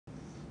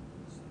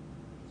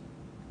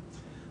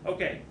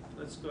Okay,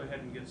 let's go ahead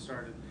and get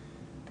started.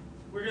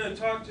 We're going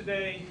to talk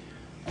today,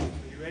 are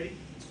you ready?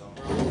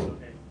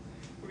 Okay.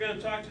 We're going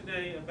to talk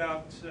today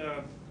about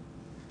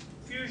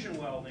fusion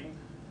welding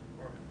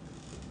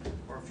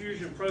or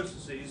fusion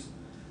processes,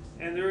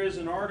 and there is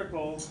an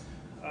article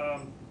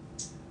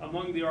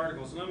among the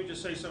articles, and let me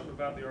just say something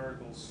about the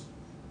articles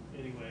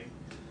anyway.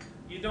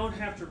 You don't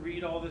have to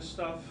read all this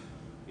stuff.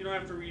 You don't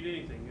have to read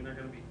anything. You're not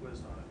going to be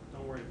quizzed on it.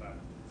 Don't worry about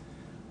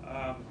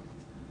it.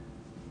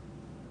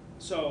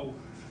 So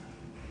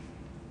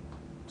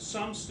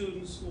some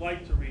students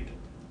like to read it,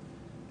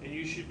 and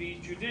you should be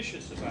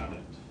judicious about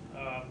it.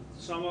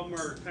 Some of them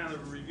are kind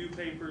of review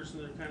papers,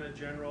 and they're kind of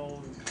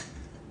general, and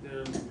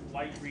they're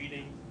light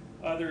reading.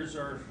 Others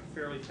are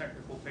fairly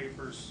technical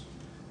papers,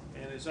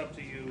 and it's up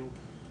to you.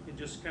 It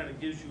just kind of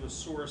gives you a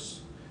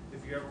source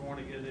if you ever want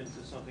to get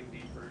into something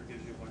deeper. It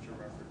gives you a bunch of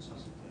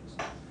references and things.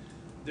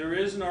 There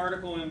is an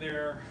article in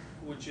there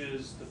which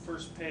is the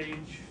first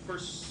page,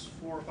 first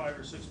 4 or 5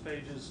 or 6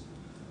 pages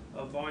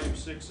of volume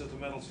 6 of the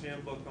Metals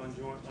Handbook on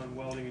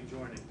welding and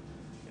joining.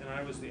 And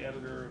I was the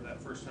editor of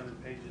that first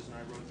 100 pages, and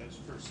I wrote those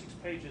first 6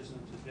 pages,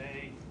 and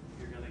today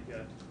you're going to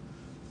get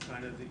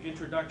kind of the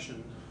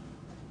introduction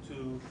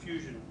to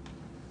fusion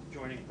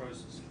joining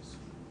processes,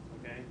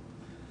 okay?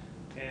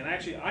 And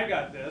actually I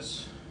got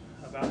this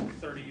about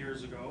 30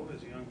 years ago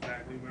as a young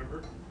faculty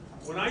member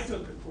when I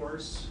took a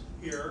course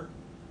here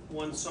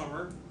one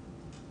summer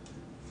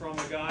from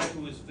a guy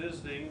who was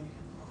visiting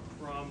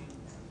from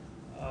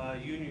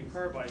Union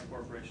Carbide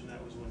Corporation.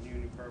 That was when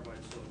Union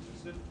Carbide still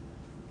existed.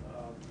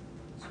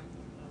 Let's see,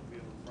 I'll be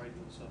able to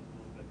brighten this up a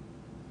little bit.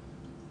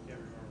 Can't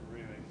remember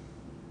anyway.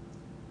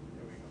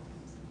 There we go.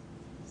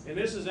 And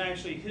this is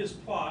actually his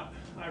plot.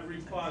 I've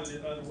replotted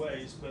it other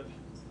ways, but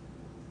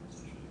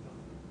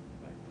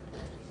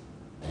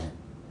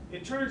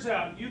it turns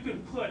out you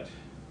can put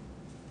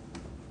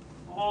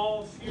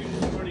all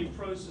fusion joining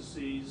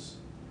processes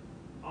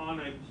on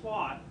a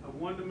plot, a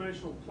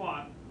one-dimensional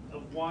plot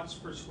of watts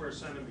per square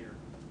centimeter.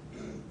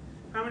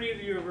 How many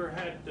of you have ever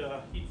had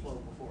heat flow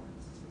before?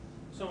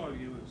 Some of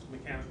you as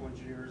mechanical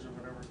engineers or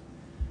whatever.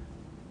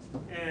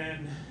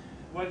 And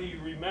whether you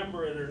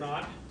remember it or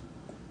not,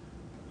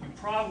 you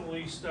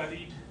probably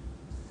studied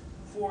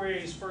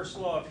Fourier's first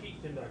law of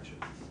heat conduction.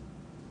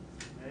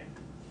 Okay?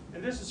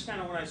 And this is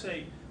kind of when I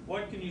say,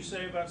 what can you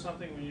say about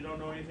something when you don't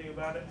know anything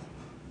about it?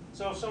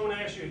 So if someone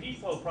asks you a heat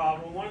flow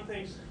problem, one of the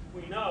things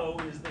we know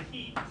is the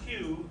heat,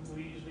 Q,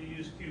 we usually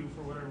use Q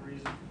for whatever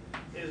reason,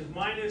 is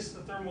minus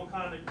the thermal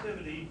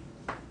conductivity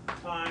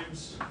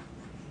times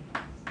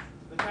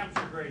the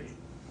temperature gradient,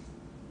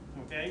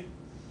 okay?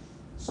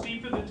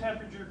 Steeper the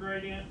temperature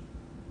gradient,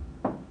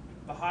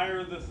 the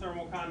higher the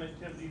thermal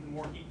conductivity, the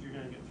more heat you're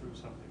going to get through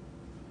something.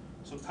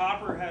 So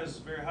copper has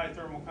very high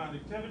thermal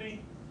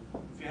conductivity.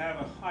 If you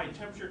have a high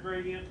temperature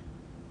gradient,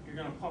 you're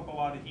going to pump a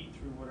lot of heat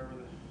through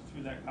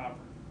through that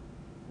copper,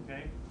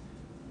 okay?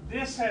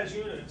 This has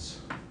units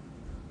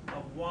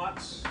of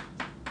watts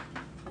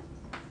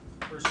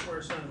per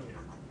square centimeter,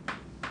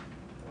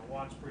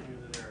 watts per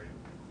unit area.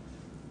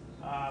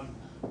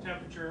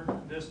 Temperature,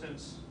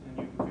 distance, and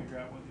you can figure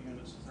out what the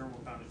units of thermal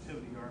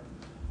conductivity are.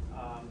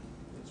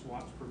 It's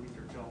watts per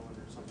meter Kelvin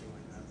or something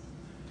like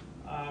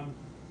that, or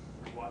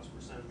watts per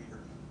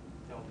centimeter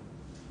Kelvin.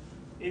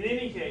 In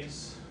any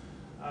case,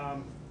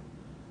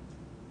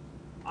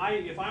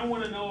 if I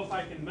want to know if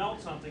I can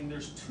melt something,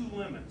 there's 2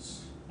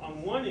 limits.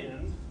 On one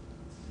end,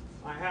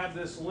 I have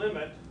this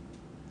limit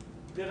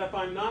that if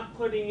I'm not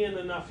putting in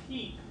enough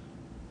heat,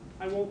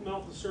 I won't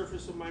melt the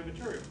surface of my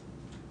material.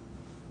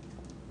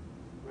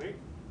 Right?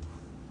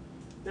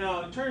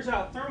 Now, it turns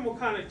out thermal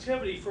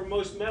conductivity for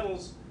most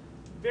metals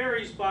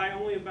varies by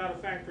only about a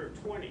factor of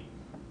 20.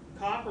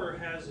 Copper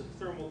has a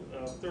thermal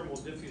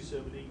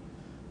diffusivity,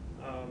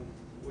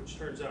 which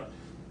turns out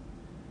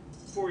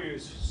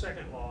Fourier's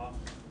second law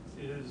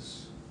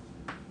is,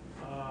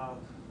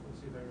 let's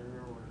see if I can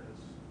remember what it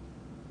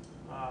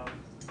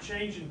is.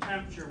 Change in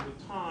temperature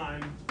with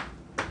time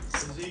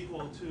is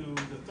equal to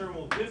the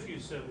thermal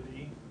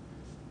diffusivity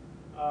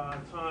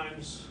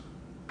times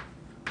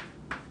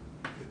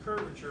the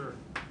curvature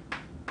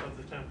of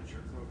the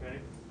temperature, okay?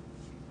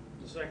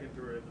 The second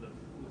derivative.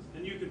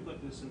 And you can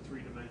put this in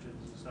 3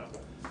 dimensions and stuff.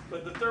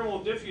 But the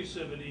thermal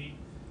diffusivity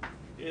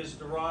is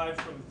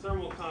derived from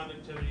thermal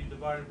conductivity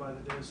divided by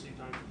the density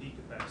times the heat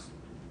capacity,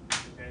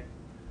 okay?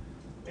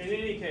 In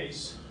any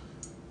case,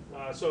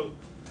 so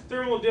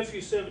thermal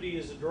diffusivity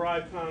is a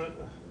derived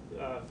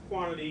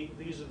quantity.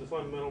 These are the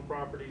fundamental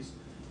properties.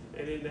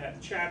 And in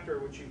that chapter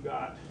which you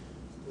got,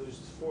 there's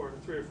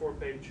 3 or 4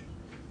 page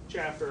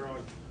chapter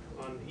on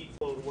heat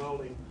flow and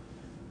welding.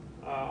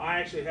 I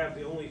actually have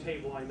the only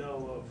table I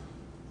know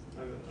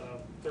of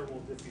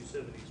thermal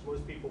diffusivities.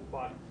 Most people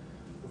plot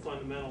the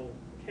fundamental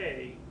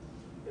K,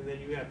 and then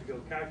you have to go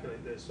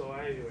calculate this. So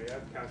anyway,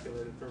 I've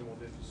calculated thermal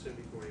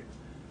diffusivity for you.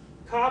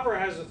 Copper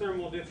has a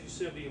thermal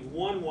diffusivity of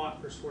 1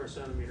 watt per square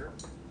centimeter.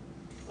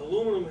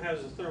 Aluminum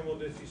has a thermal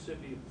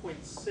diffusivity of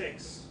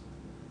 0.6.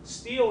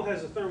 Steel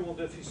has a thermal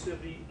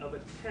diffusivity of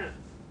 1/10.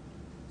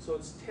 So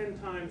it's 10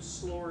 times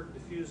slower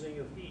diffusing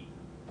of heat.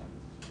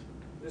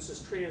 This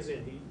is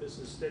transient heat, this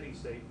is steady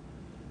state.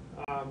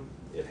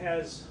 It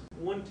has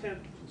 1/10,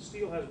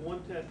 steel has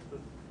 1/10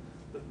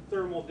 the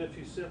thermal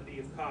diffusivity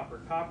of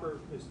copper. Copper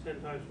is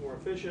 10 times more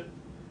efficient.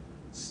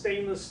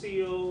 Stainless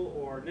steel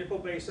or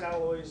nickel-based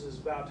alloys is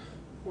about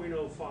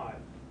 0.05.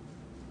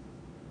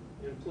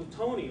 And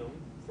plutonium,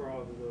 for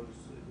all of those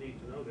that need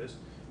to know this,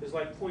 is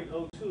like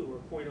 0.02 or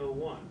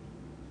 0.01.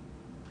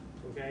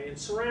 Okay, and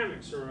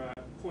ceramics are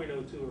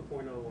 0.02 or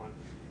 0.01.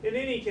 In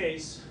any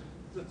case,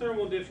 the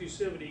thermal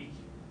diffusivity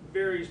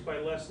varies by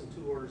less than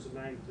 2 orders of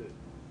magnitude.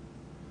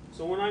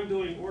 So when I'm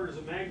doing orders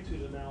of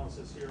magnitude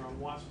analysis here on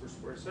watts per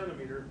square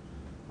centimeter,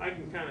 I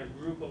can kind of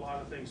group a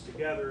lot of things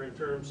together in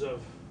terms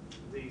of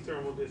the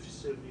thermal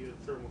diffusivity or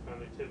thermal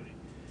conductivity.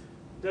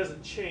 It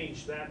doesn't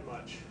change that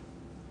much.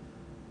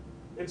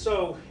 And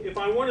so if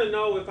I want to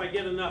know if I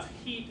get enough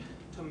heat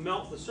to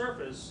melt the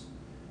surface,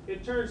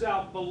 it turns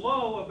out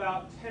below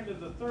about 10 to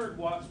the 3rd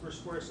watts per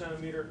square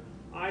centimeter,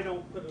 I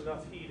don't put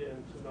enough heat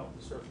in to melt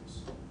the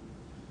surface.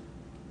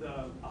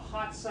 A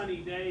hot sunny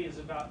day is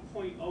about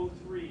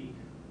 0.03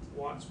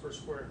 watts per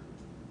square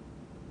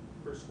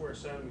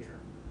centimeter.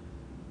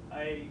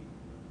 A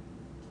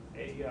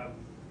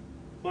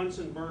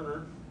Bunsen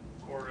burner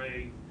or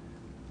a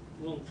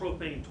little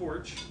propane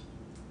torch.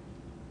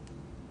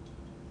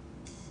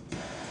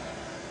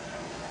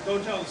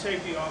 Don't tell the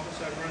safety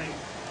office I'm running,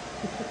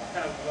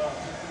 have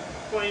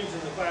flames in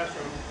the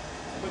classroom,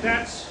 but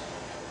that's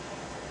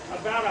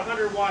about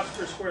 100 watts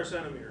per square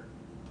centimeter.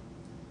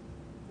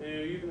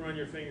 And you can run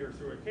your finger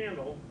through a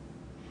candle.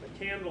 A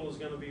candle is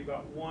going to be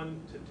about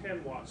 1 to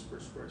 10 watts per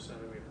square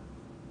centimeter.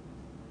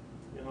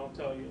 And I'll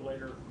tell you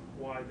later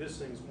why this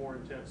thing's more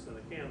intense than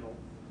a candle.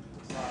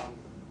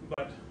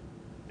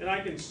 And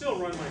I can still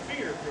run my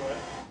finger through it,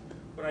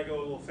 but I go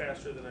a little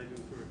faster than I do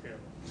through a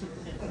candle.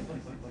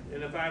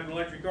 And if I have an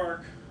electric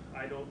arc,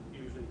 I don't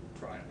usually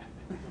try it,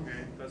 okay,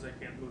 because I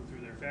can't move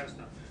through there fast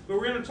enough. But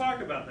we're going to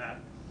talk about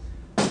that,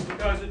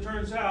 because it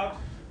turns out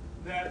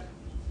that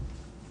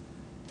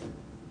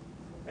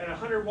at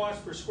 100 watts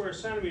per square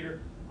centimeter,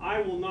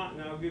 I will not,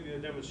 and I'll give you a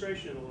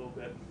demonstration in a little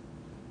bit,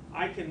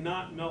 I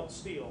cannot melt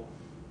steel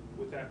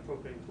with that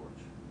propane torch.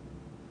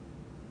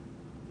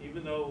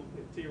 Even though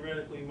it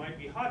theoretically might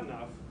be hot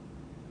enough,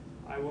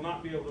 I will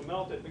not be able to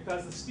melt it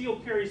because the steel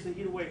carries the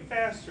heat away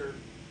faster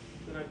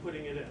than I'm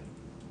putting it in.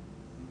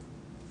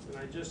 And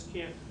I just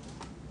can't,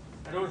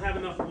 I don't have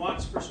enough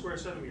watts per square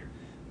centimeter.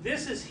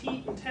 This is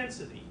heat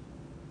intensity,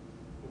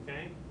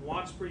 okay?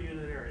 Watts per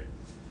unit area.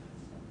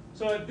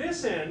 So at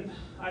this end,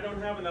 I don't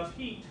have enough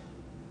heat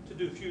to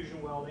do fusion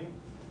welding.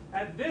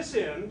 At this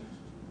end,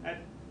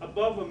 at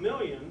above 1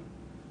 million,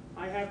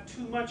 I have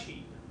too much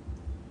heat.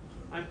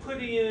 I'm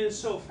putting it in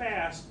so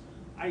fast,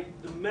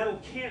 the metal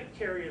can't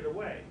carry it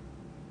away.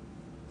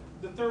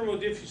 The thermal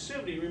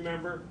diffusivity,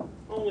 remember,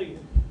 only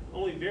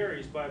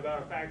varies by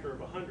about a factor of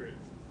 100.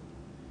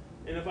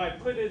 And if I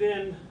put it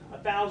in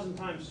 1,000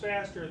 times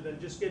faster than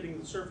just getting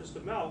the surface to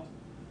melt,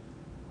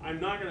 I'm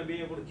not going to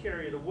be able to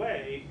carry it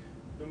away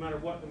no matter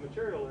what the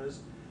material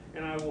is.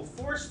 And I will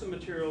force the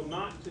material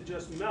not to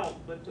just melt,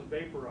 but to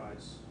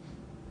vaporize.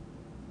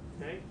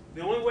 Okay?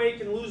 The only way it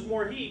can lose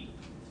more heat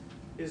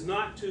is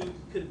not to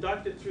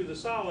conduct it through the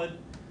solid,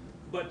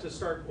 but to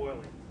start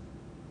boiling.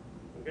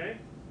 Okay?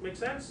 Make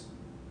sense?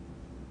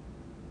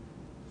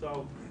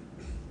 So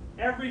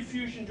every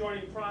fusion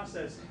joining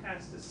process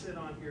has to sit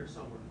on here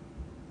somewhere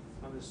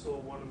on this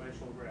little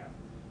one-dimensional graph,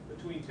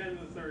 between 10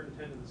 to the 3rd and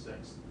 10 to the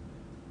 6th.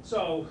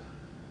 So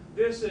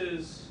this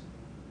is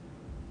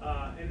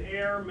an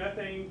air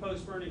methane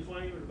post-burning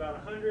flame at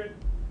about 100,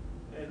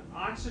 an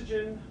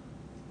oxygen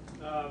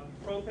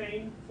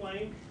propane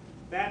flame.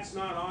 That's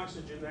not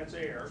oxygen, that's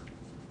air,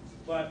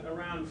 but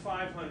around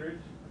 500.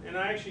 And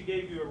I actually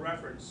gave you a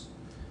reference.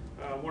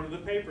 One of the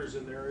papers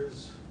in there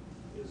is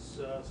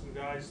some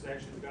guys,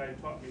 actually the guy who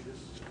taught me this,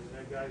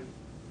 that guy who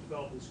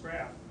developed this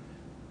graph.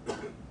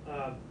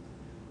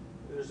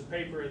 There's a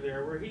paper in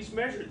there where he's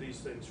measured these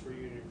things for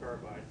Union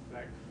Carbide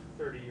back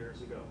 30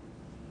 years ago.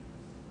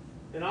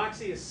 An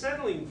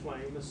oxyacetylene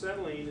flame,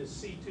 acetylene is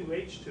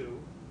C2H2,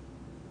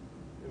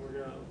 and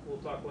we'll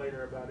talk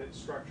later about its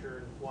structure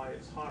and why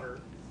it's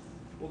hotter.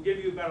 Will give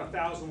you about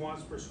 1,000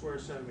 watts per square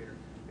centimeter.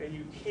 And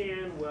you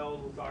can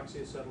weld with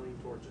oxyacetylene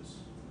torches.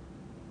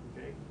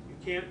 Okay? You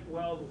can't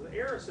weld with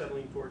air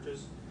acetylene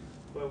torches,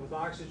 but with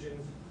oxygen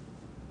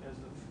as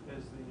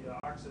the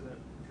oxidant,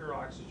 pure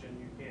oxygen,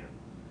 you can.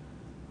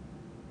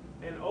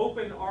 An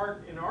open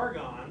arc in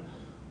argon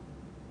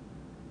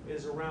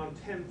is around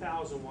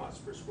 10,000 watts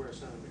per square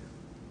centimeter.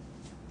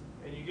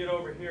 And you get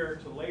over here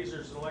to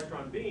lasers and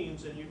electron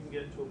beams, and you can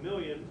get to 1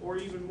 million or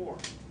even more.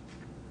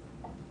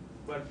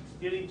 But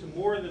getting to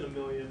more than 1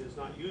 million is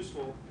not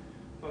useful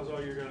because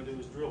all you're going to do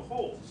is drill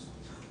holes.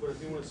 But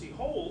if you want to see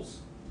holes,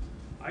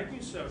 I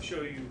can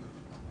show you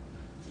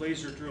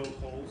laser drilled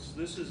holes.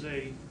 This is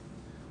a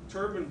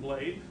turbine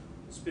blade.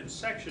 It's been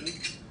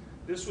sectioned.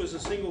 This was a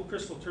single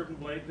crystal turbine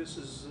blade. This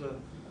is the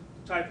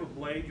type of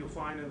blade you'll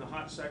find in the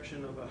hot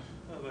section of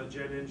a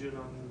jet engine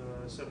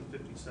on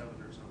 757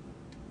 or something.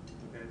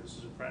 Okay, this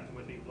is a Pratt &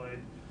 Whitney blade.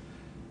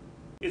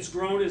 It's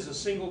grown as a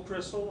single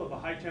crystal of a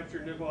high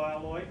temperature nickel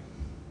alloy.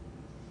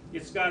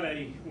 It's got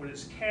when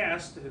it's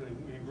cast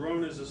and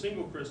grown as a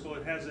single crystal,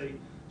 it has a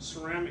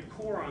ceramic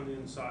core on the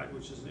inside,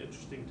 which is an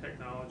interesting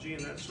technology,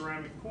 and that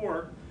ceramic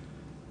core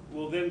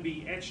will then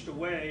be etched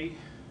away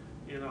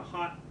in a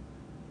hot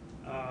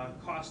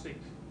caustic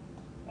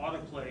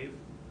autoclave,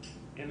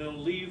 and it'll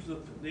leave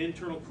the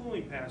internal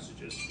cooling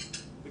passages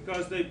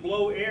because they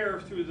blow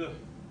air through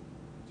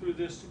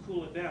this to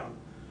cool it down.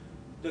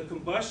 The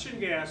combustion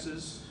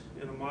gases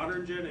in a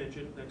modern jet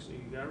engine,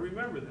 you got to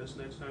remember this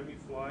next time you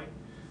fly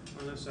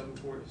on a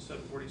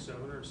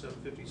 747 or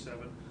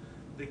 757,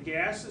 the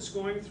gas that's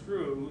going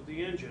through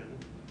the engine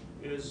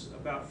is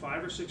about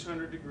 500 or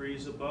 600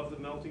 degrees above the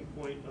melting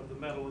point of the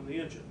metal in the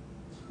engine.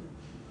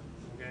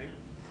 Okay?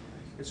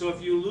 And so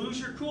if you lose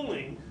your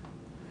cooling,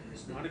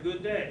 it's not a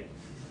good day.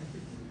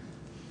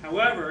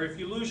 However, if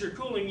you lose your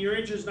cooling, your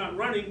engine's not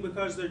running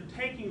because they're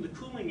taking the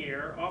cooling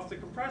air off the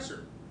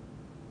compressor.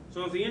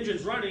 So if the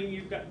engine's running,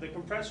 you've got the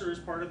compressor is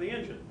part of the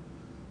engine.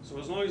 So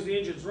as long as the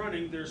engine's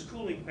running, there's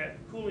cooling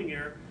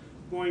air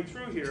going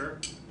through here.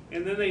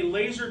 And then they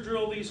laser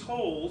drill these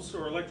holes,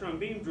 or electron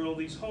beam drill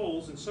these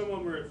holes, and some of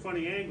them are at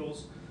funny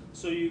angles.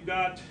 So you've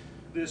got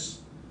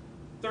this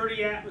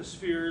 30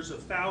 atmospheres of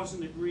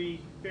 1,000 degree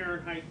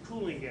Fahrenheit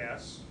cooling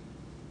gas.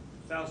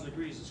 1,000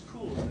 degrees is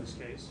cool in this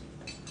case.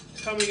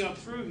 Coming up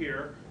through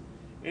here,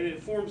 and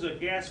it forms a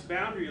gas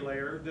boundary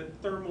layer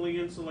that thermally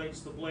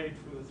insulates the blade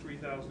from the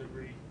 3,000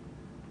 degree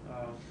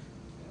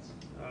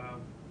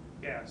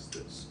gas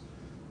that's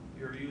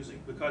you're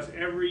using. Because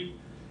every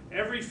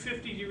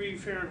 50 degree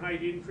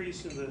Fahrenheit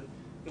increase in the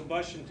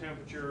combustion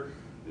temperature,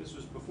 this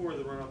was before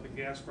the run-up in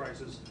gas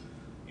prices,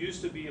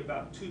 used to be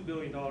about $2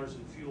 billion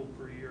in fuel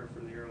per year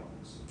for the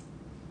airlines.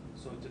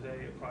 So today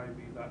it'd probably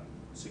be about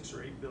 $6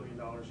 or $8 billion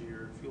a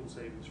year in fuel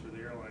savings for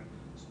the airline.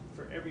 So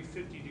for every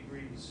 50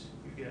 degrees,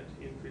 you get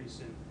increase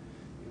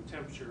in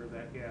temperature of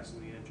that gas in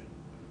the engine.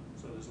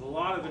 So there's a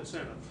lot of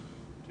incentive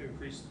to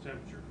increase the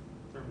temperature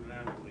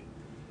thermodynamically.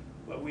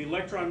 But we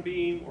electron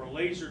beam or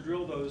laser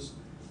drill those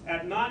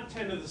at not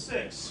 10 to the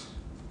 6th,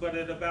 but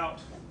at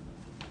about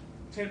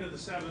 10 to the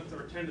 7th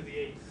or 10 to the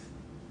 8th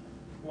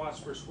watts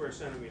per square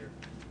centimeter.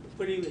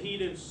 Putting the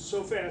heat in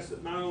so fast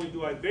that not only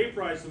do I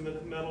vaporize the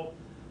metal,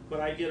 but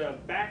I get a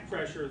back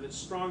pressure that's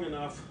strong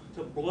enough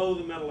to blow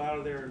the metal out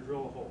of there and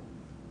drill a hole.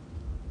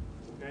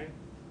 Okay?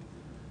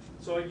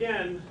 So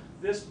again,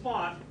 this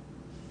plot,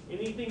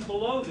 anything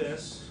below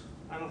this,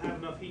 I don't have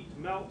enough heat to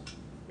melt.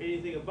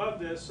 Anything above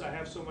this, I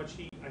have so much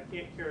heat I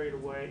can't carry it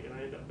away, and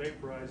I end up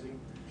vaporizing.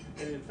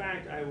 And in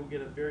fact, I will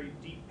get a very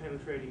deep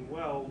penetrating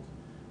weld,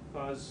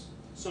 because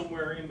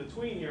somewhere in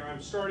between here,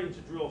 I'm starting to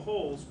drill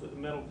holes, but the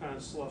metal kind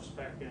of sloughs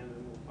back in,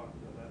 and we'll talk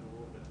about that in a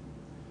little bit.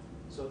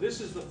 So this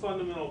is the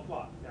fundamental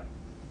plot. Yeah.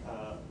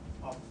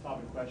 Off the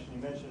topic question,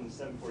 you mentioned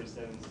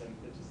 747,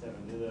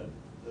 757. Do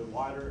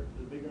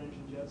the bigger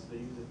engine jets, they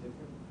use a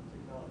different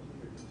technology?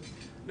 Or just...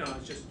 No,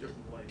 it's just a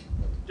different blade,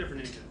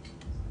 different engine.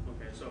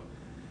 Okay, so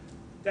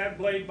that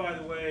blade, by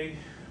the way,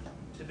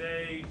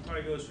 today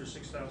probably goes for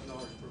 $6,000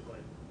 per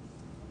blade.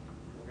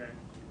 Okay,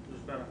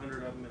 there's about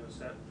 100 of them in a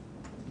set,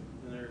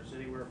 and there's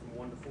anywhere from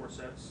 1 to 4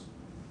 sets.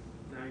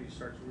 Now you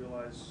start to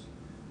realize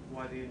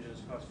why the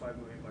engines cost $5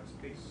 million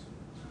a piece.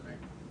 Right?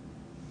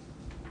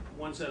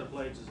 One set of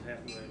blades is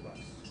 $500,000.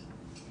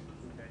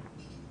 Okay,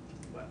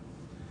 but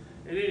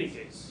in any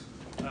case,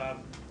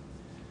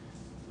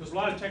 there's a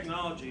lot of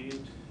technology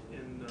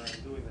in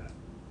doing that.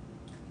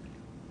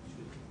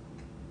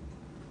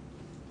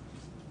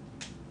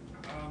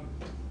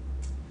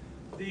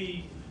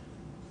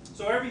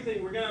 So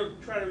everything, we're going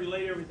to try to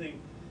relate everything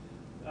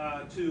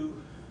to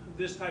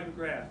this type of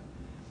graph.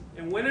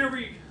 And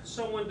whenever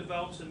someone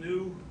develops a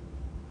new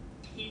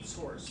heat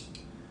source,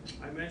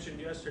 I mentioned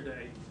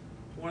yesterday,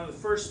 one of the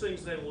first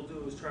things they will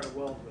do is try to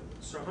weld with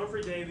it. So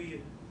Humphrey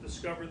Davy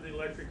discovered the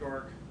electric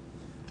arc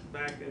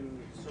back in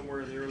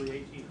somewhere in the early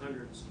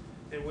 1800s.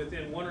 And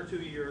within 1 or 2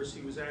 years,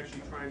 he was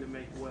actually trying to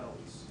make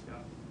welds. Yeah.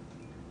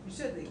 You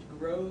said they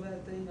grow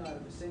that thing out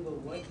of a single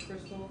what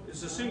crystal?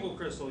 It's a single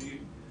crystal.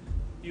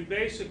 You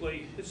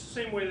basically, it's the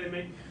same way they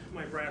make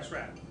my brass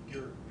rat,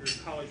 your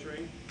college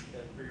ring,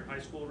 or your high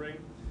school ring.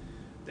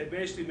 They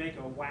basically make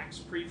a wax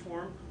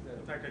preform.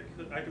 In fact,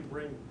 I can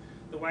bring,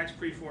 the wax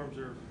preforms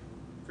are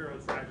fairly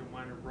fragile,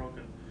 mine are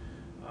broken,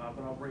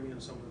 but I'll bring in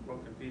some of the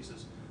broken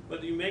pieces.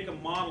 But you make a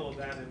model of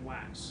that in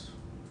wax.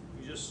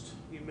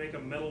 You make a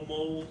metal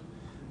mold,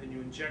 and you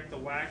inject the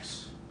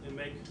wax and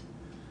make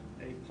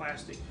a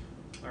plastic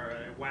or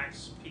a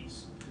wax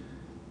piece.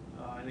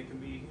 And it can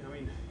be, I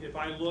mean, if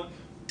I look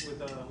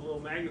with a little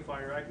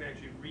magnifier, I can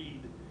actually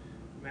read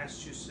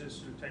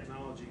Massachusetts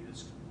technology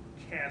that's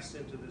cast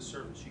into this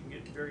surface. You can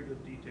get very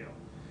good detail.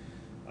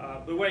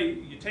 The way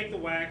you take the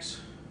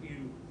wax,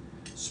 you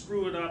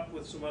sprue it up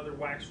with some other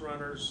wax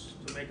runners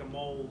to make a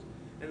mold,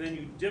 and then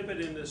you dip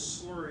it in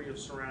this slurry of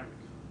ceramic.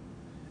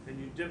 And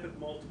you dip it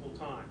multiple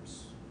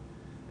times.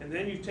 And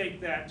then you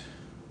take that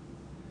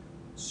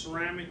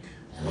ceramic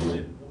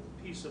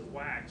piece of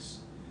wax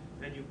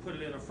and you put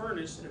it in a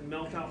furnace and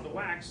melt out the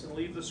wax and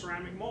leave the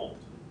ceramic mold.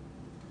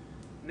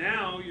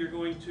 Now you're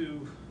going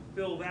to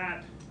fill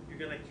that, you're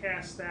going to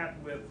cast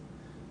that with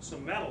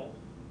some metal,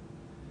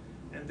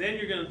 and then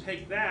you're going to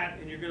take that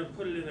and you're going to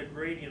put it in a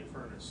gradient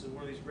furnace. And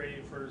one of these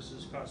gradient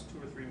furnaces costs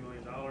 $2 or $3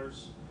 million.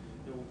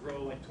 It will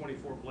grow like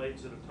 24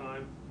 blades at a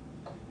time.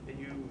 And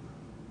you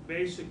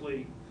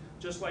basically,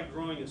 just like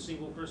growing a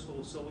single crystal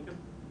of silicon,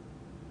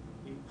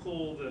 you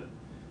pull the,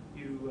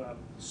 you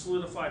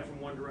solidify from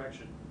one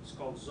direction. It's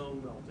called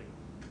zone melting.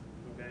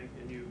 Okay,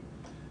 and you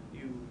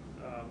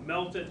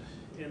melt it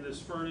in this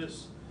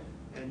furnace,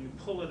 and you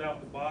pull it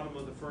out the bottom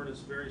of the furnace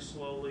very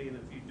slowly. And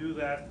if you do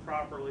that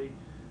properly,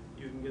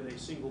 you can get a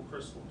single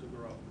crystal to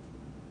grow.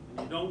 And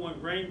you don't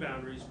want grain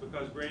boundaries,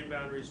 because grain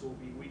boundaries will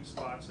be weak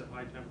spots at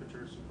high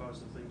temperatures and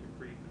cause the thing to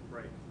creep and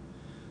break.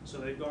 So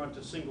they've gone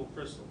to single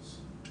crystals.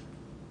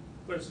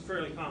 But it's a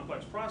fairly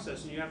complex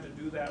process, and you have to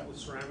do that with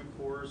ceramic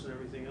cores and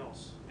everything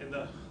else. And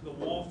the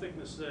wall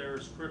thickness there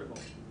is critical.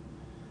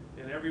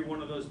 And every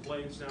one of those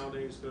blades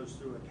nowadays goes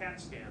through a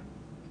CAT scan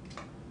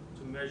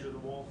to measure the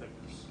wall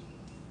thickness.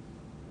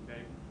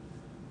 Okay?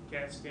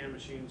 CAT scan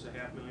machine is a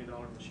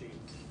 $500,000 machine.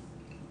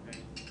 Okay?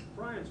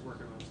 Brian's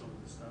working on some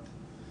of this stuff.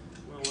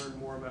 We'll learn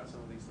more about some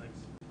of these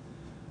things.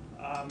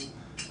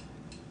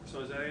 So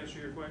does that answer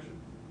your question?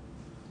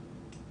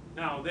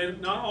 Now,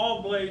 not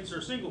all blades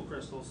are single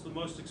crystals. The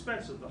most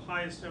expensive, the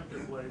highest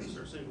temperature blades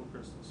are single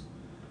crystals.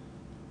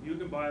 You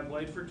can buy a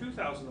blade for $2,000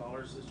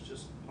 that's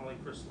just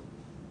polycrystalline.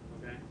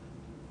 Okay?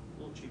 A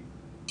little cheaper.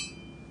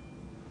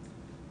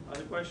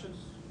 Other questions?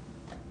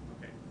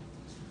 Okay.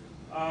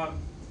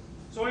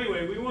 So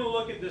anyway, we want to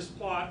look at this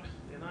plot,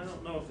 and I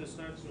don't know if this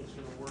next one's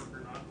going to work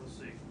or not. Let's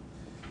see.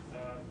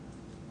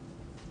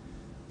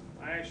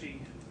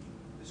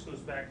 This goes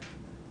back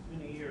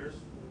many years.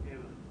 We gave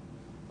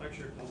a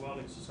lecture to the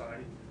Welding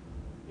Society.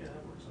 Yeah,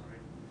 that works all right.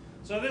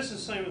 So this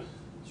is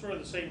sort of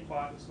the same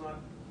plot. It's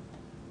not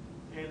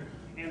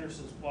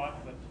Anderson's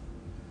plot, but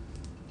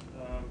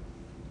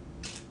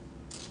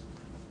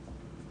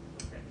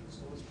okay.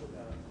 So let's put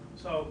that up.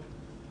 So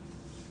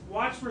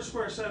watts per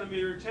square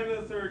centimeter, 10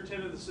 to the 3rd,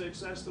 10 to the 6th.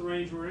 That's the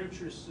range we're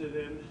interested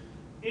in.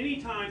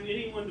 Anytime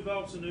anyone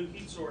develops a new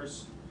heat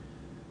source,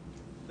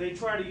 they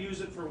try to use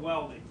it for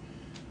welding.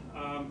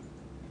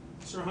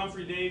 Sir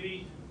Humphrey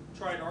Davy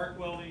tried arc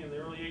welding in the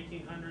early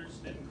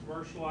 1800s, didn't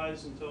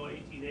commercialize until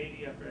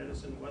 1880 after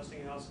Edison and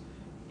Westinghouse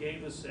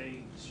gave us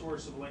a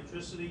source of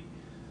electricity.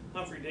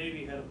 Humphrey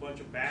Davy had a bunch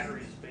of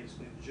batteries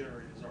basically to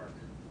generate his arc.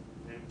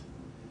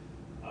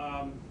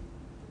 Okay?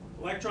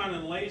 Electron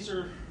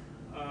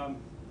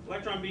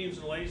beams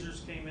and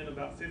lasers came in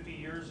about 50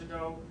 years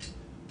ago.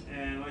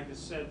 And like I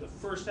said, the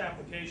first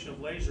application of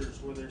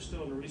lasers, where they're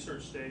still in the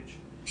research stage,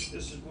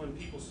 this is when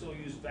people still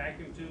use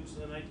vacuum tubes in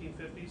the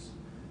 1950s.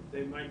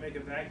 They might make a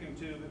vacuum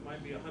tube. It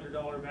might be a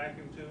 $100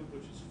 vacuum tube,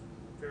 which is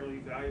a fairly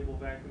valuable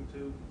vacuum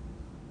tube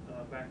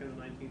back in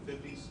the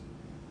 1950s.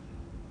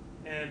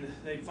 And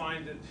they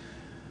find that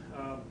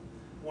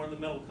one of the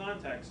metal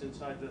contacts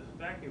inside the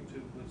vacuum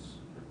tube was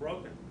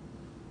broken.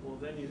 Well,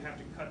 then you'd have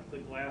to cut the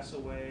glass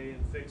away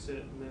and fix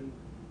it, and then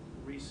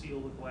reseal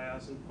the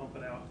glass and pump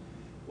it out.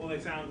 Well, they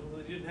found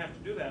they didn't have to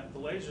do that. With the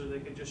laser, they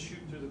could just shoot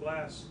through the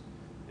glass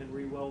and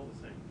re-weld the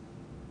thing.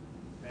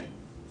 Okay,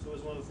 so it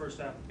was one of the first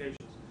applications.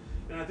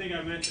 And I think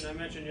I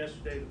mentioned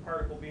yesterday the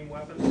particle beam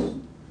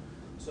weapons.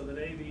 So the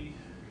Navy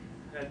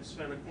had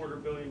spent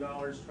 $250 million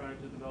trying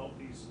to develop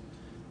these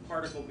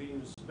particle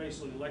beams,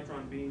 basically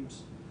electron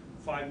beams,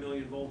 5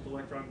 million volt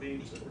electron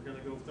beams that were going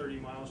to go 30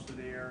 miles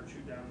through the air and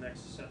shoot down the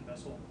next descent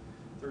vessel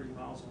 30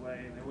 miles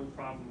away. And the only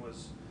problem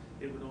was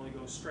it would only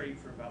go straight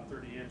for about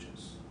 30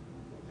 inches,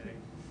 okay,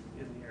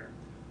 in the air.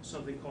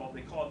 Something called,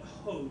 they call it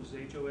hose,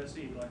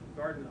 H-O-S-E, like a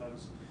garden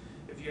hose.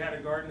 If you had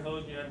a garden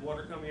hose and you had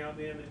water coming out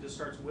the end, it just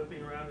starts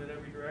whipping around in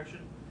every direction.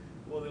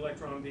 Well, the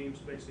electron beams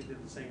basically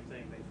did the same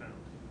thing they found,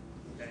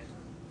 okay?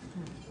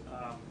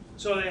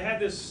 So they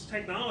had this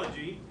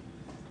technology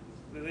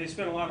that they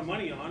spent a lot of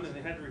money on, and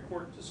they had to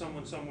report to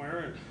someone somewhere,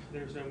 and they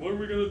were saying, what are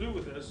we going to do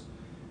with this?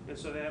 And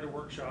so they had a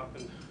workshop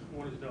and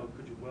wanted to know,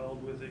 could you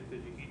weld with it,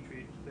 could you heat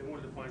treat? They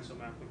wanted to find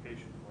some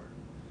application for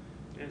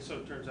it. And so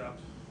it turns out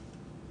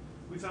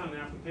we found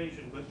an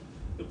application, but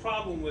the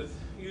problem with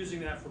using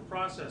that for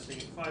processing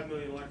at 5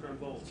 million electron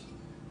volts,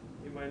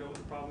 anybody know what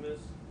the problem is?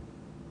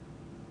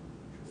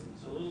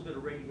 It's a little bit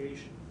of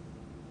radiation.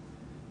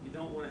 You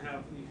don't want to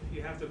have,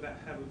 you have to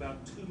have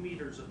about 2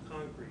 meters of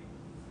concrete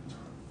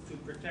to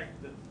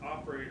protect the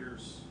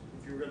operators.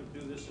 If you were going to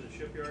do this in a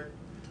shipyard,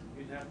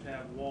 you'd have to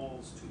have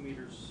walls 2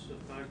 meters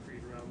of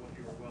concrete around what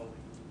you were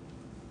welding.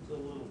 It's a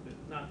little bit,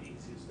 not the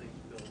easiest thing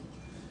to build,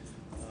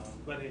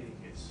 but in any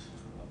case.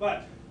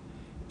 But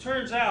it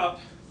turns out,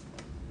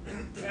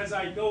 as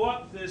I go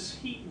up this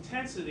heat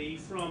intensity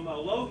from a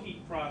low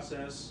heat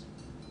process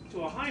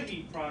to a high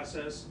heat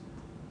process,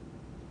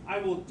 I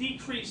will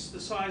decrease the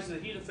size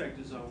of the heat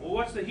affected zone. Well,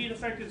 what's the heat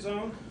affected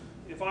zone?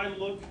 If I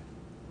look,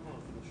 I don't know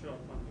if it'll show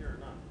up on here or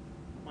not.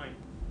 It might.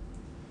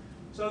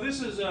 So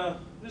this is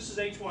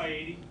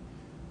HY80.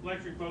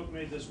 Electric Boat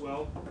made this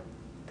weld,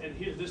 and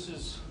here this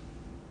is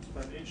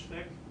about an inch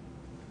thick.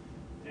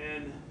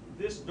 And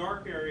this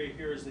dark area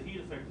here is the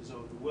heat effector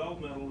zone. The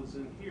weld metal is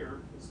in here.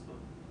 It's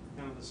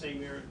kind of the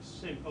same area,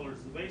 same color as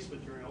the base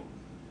material.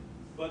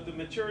 But the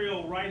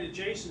material right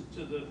adjacent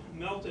to the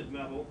melted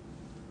metal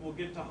will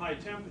get to high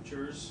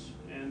temperatures,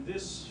 and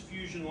this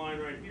fusion line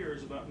right here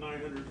is about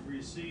 900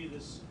 degrees C.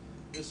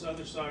 This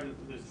other side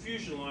of the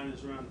fusion line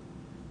is around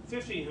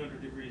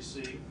 1500 degrees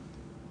C,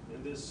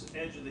 and this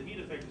edge of the heat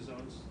effector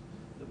zone is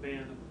the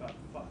band of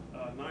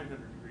about 900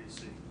 degrees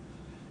C.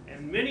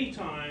 And many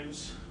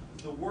times,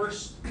 the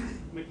worst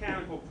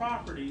mechanical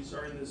properties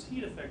are in this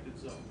heat affected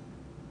zone.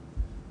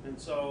 And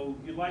so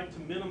you'd like to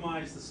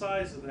minimize the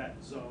size of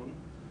that zone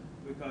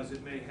because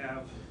it may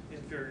have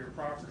inferior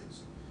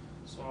properties.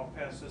 So I'll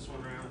pass this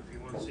one around if you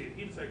want to see a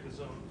heat affected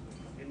zone.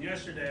 And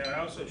yesterday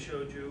I also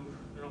showed you,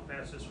 and I'll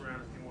pass this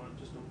around if you want,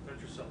 just don't cut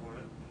yourself on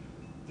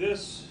it.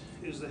 This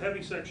is the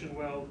heavy section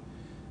weld,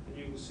 and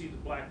you can see the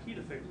black heat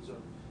affected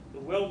zone. The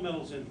weld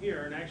metal's in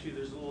here, and actually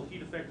there's a little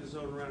heat affected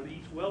zone around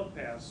each weld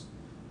pass,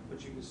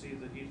 but you can see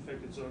the heat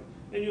affected zone.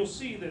 And you'll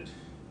see that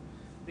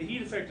the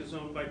heat affected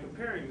zone, by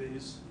comparing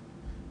these,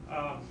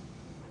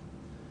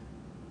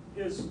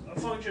 is a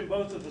function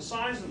both of the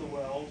size of the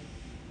weld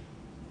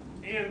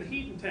and the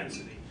heat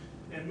intensity.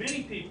 And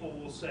many people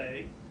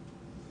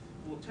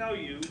will tell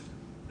you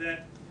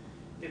that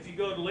if you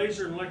go to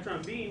laser and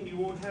electron beam, you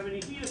won't have any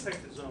heat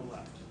affected zone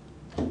left.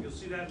 You'll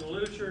see that in the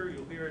literature,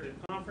 you'll hear it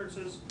at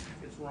conferences.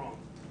 It's wrong.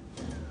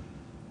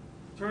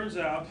 Turns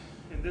out,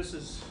 and this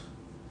is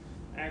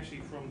actually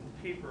from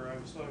the paper I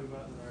was talking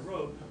about that I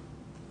wrote,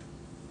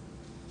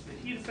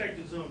 the heat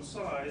affected zone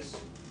size,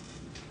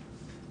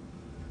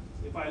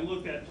 if I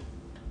look at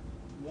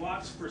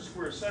watts per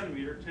square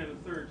centimeter, 10 to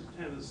the third to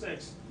 10 to the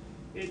sixth,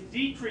 it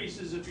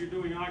decreases if you're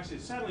doing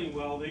oxyacetylene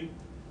welding.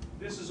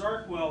 This is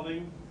arc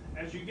welding.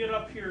 As you get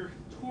up here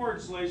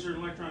towards laser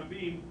and electron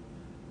beam,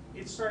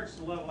 it starts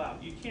to level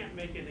out. You can't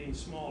make it any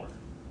smaller.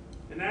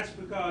 And that's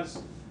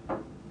because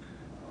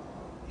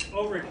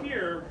over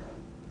here,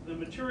 the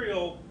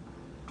material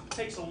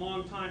takes a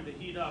long time to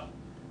heat up,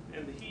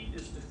 and the heat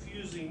is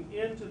diffusing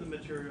into the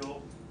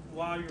material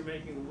while you're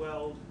making the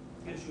weld,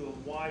 gives you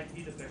a wide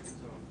heat affected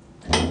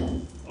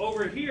zone.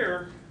 Over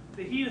here,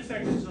 the heat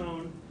affected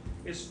zone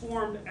is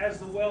formed as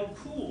the weld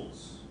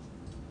cools.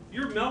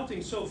 You're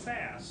melting so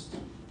fast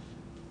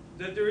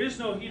that there is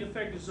no heat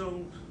affected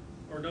zone,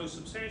 or no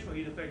substantial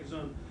heat affected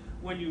zone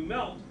when you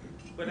melt,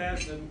 but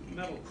as the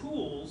metal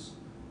cools,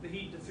 the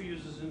heat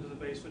diffuses into the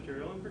base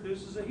material and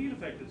produces a heat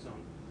affected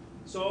zone.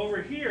 So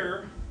over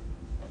here,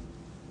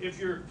 if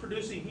you're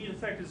producing heat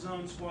affected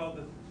zones while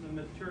the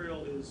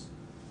material is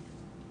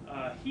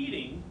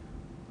heating,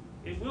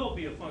 it will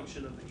be a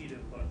function of the heat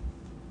input.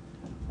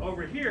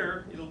 Over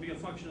here, it'll be a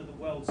function of the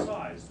weld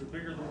size. The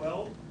bigger the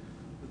weld,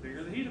 the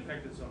bigger the heat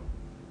affected zone.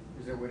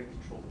 Is there a way to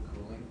control the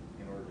cooling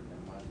in order to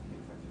minimize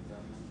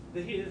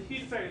the heat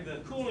affected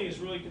zone? The cooling is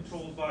really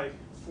controlled by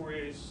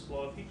Fourier's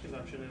law of heat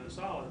conduction in a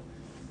solid,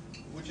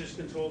 which is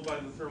controlled by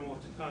the thermal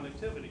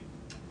conductivity.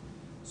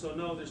 So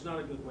no, there's not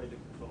a good way to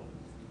control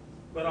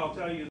it. But I'll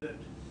tell you that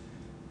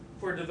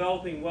for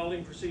developing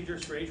welding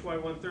procedures for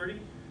HY130,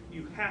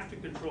 you have to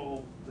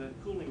control the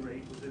cooling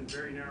rate within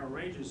very narrow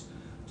ranges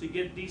to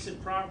get decent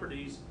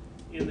properties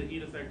in the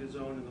heat affected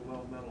zone in the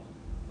weld metal,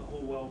 the whole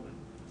weldment.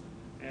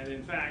 And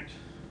in fact,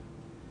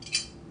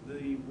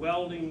 the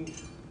welding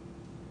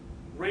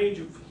range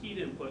of heat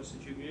inputs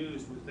that you can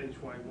use with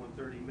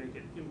HY130 make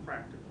it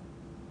impractical,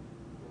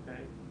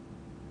 okay?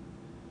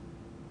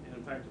 And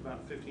in fact,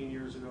 about 15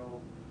 years ago,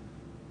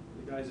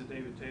 the guys at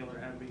David Taylor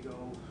had me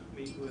go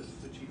meet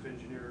with the chief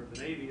engineer of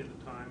the Navy at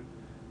the time,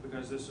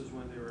 because this is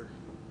when they were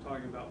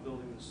talking about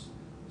building this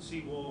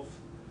Seawolf,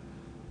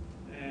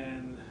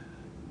 and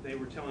they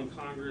were telling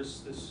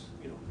Congress this,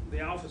 the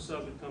Alpha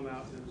sub had come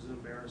out, and it was an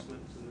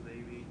embarrassment to the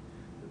Navy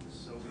that the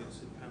Soviets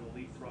had kind of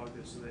leapfrogged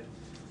this,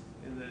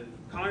 and the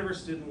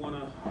Congress didn't want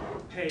to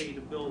pay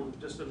to build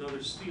just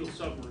another steel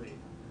submarine.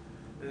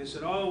 And they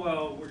said, oh,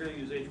 well, we're going to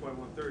use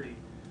HY130.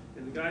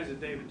 And the guys at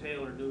David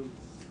Taylor knew you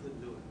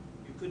couldn't do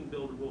it. You couldn't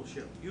build a real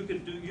ship. You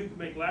could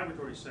make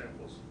laboratory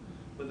samples.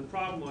 But the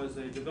problem was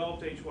they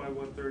developed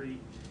HY130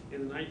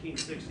 in the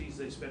 1960s.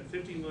 They spent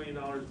 $50 million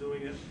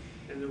doing it.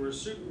 And there were a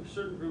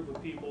certain group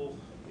of people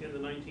in the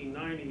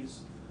 1990s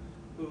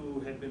who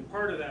had been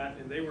part of that,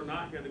 and they were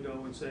not going to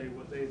go and say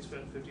what they had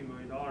spent $50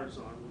 million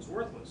on was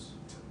worthless.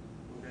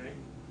 Okay?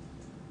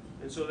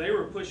 And so they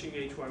were pushing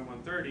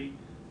HY130.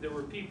 There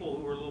were people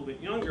who were a little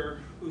bit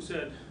younger who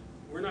said,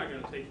 we're not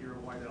going to take your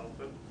white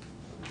elephant,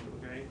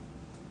 okay?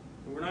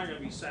 And we're not going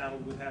to be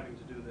saddled with having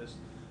to do this.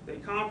 They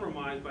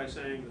compromised by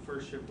saying the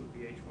first ship would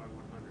be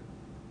HY100.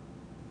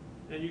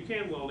 And you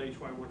can weld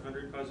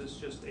HY100 because it's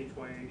just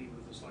HY80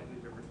 with a slightly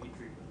different heat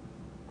treatment.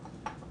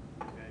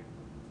 Okay?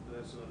 So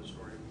that's another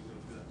story. We can go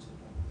through that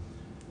sometime.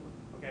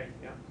 Okay,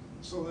 yeah?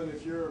 So then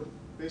if you're,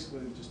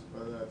 basically just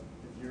by that,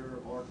 if you're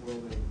arc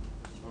welding,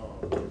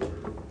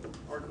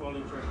 Arc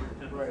welding right here,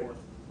 10 to right. 4th.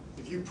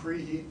 If you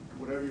preheat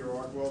whatever you're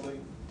arc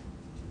welding,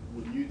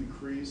 would you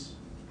decrease?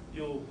 If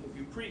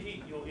you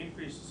preheat, you'll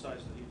increase the size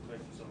of the heat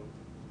effector zone.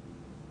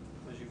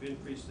 you've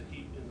increased the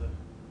heat in the,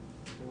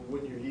 Well,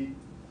 wouldn't your heat,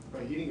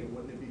 by heating it,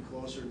 wouldn't it be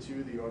closer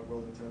to the arc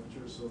welding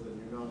temperature so that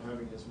you're not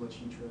having as much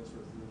heat transfer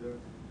through there?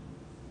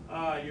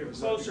 you're Or is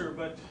that closer,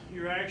 but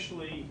you're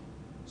actually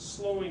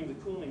slowing the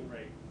cooling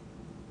rate,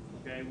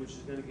 okay, which is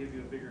gonna give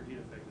you a bigger heat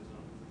effective zone.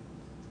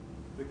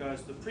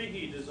 Because the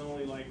preheat is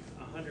only like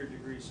 100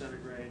 degrees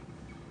centigrade,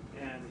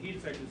 and the heat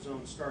effective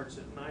zone starts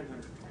at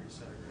 900 degrees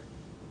centigrade.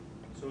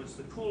 So it's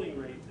the cooling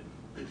rate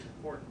that is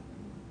important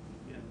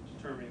in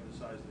determining the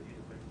size of the heat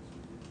effective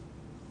zone.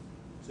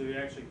 So you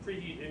actually,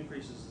 preheat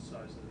increases the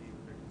size of the heat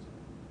effective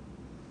zone.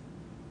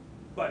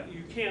 But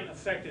you can't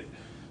affect it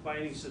by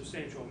any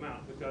substantial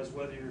amount, because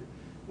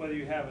whether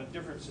you have a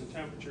difference in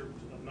temperature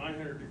of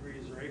 900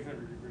 degrees or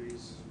 800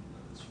 degrees,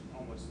 it's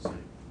almost the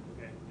same,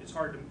 okay?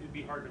 It'd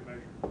be hard to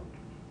measure,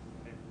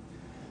 okay?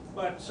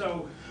 But,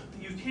 so,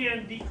 you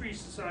can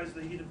decrease the size of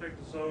the heat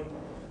effective zone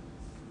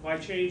by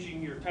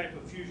changing your type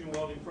of fusion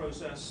welding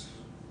process,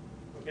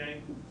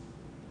 okay?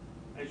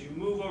 As you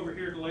move over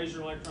here to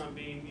laser electron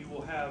beam, you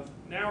will have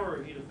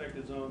narrower heat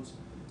effective zones,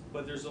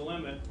 but there's a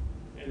limit,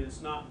 and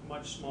it's not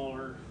much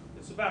smaller.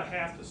 It's about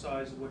half the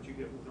size of what you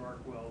get with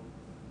arc weld,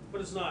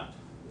 but it's not.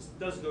 It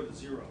doesn't go to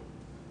zero,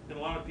 and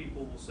a lot of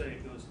people will say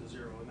it goes to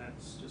zero, and that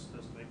just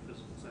doesn't make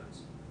physical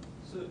sense.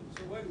 So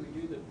why do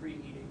we do the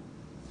preheating?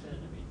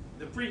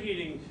 The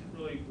preheating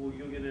really, well,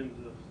 you'll get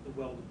into the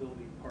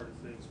weldability part of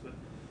things, but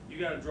you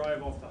got to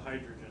drive off the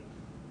hydrogen,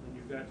 and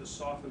you've got to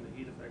soften the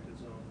heat effective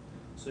zone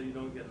so you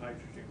don't get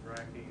hydrogen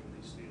cracking in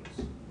these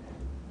steels.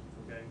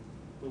 Okay,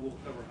 but we'll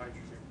cover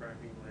hydrogen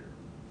cracking later.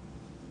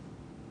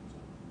 So,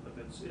 but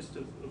it's to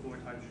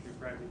avoid hydrogen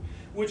cracking,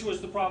 which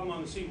was the problem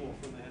on the Seawolf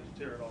when they had to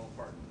tear it all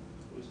apart.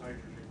 It was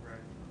hydrogen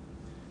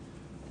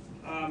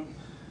cracking.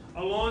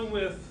 Along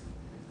with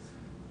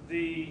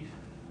the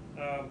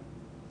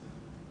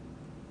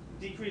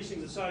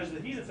decreasing the size of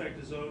the heat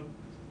effective zone,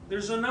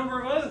 there's a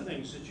number of other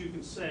things that you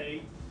can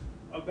say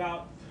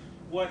about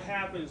what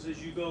happens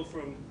as you go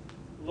from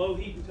low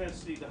heat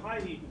intensity to high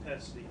heat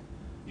intensity.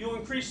 You'll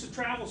increase the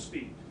travel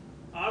speed.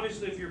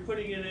 Obviously, if you're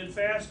putting it in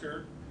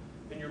faster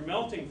and you're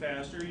melting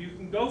faster, you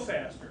can go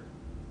faster,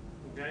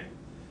 okay?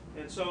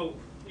 And so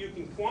you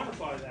can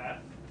quantify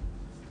that,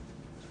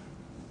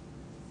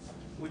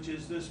 which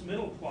is this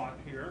middle plot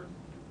here.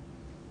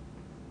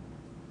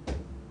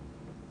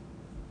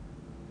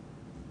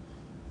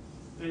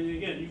 And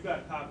again, you've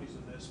got copies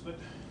of this, but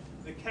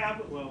the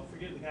capital, well,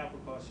 forget the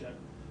capital cost yet,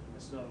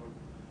 that's another one.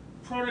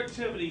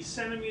 Productivity,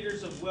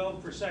 centimeters of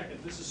weld per second.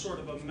 This is sort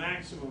of a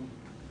maximum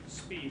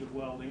speed of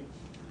welding.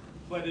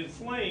 But in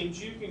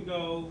flames, you can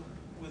go,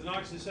 with an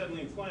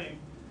oxyacetylene flame,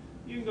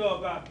 you can go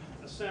about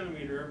a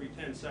centimeter every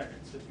 10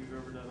 seconds if you've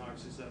ever done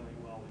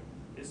oxyacetylene welding.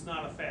 It's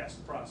not a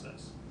fast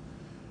process.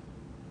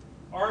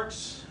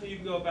 Arcs, you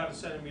can go about a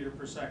centimeter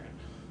per second.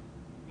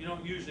 You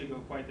don't usually go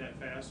quite that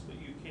fast, but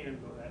you can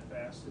go that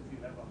fast if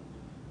you have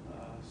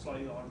a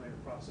slightly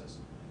automated process.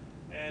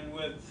 And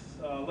with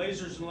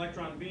lasers and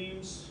electron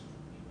beams,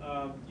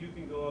 you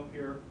can go up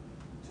here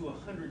to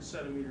 100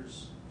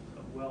 centimeters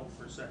of weld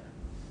per second.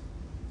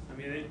 I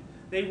mean,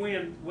 they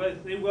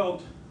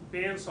weld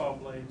bandsaw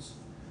blades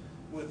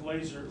with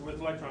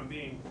electron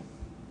beam.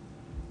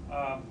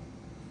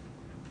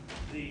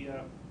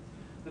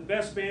 The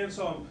best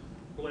bandsaw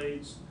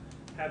blades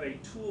have a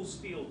tool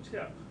steel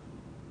tip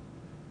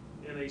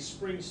and a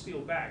spring steel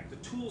back. The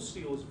tool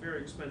steel is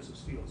very expensive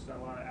steel. It's got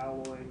a lot of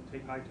alloy,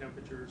 take high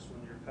temperatures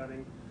when you're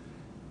cutting.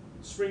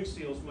 Spring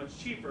steel is much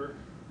cheaper,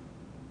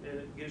 and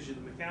it gives you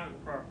the mechanical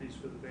properties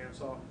for the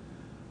bandsaw.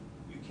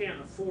 You can't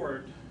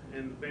afford,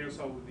 and the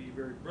bandsaw would be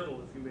very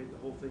brittle if you made the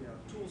whole thing out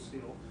of tool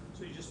steel,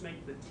 so you just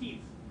make the teeth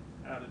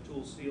out of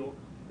tool steel,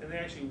 and they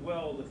actually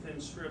weld a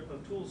thin strip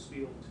of tool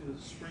steel to the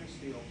spring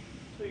steel.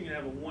 So you can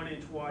have a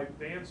 1-inch wide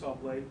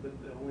bandsaw blade, but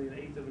only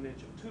 1/8 of an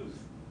inch of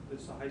tooth.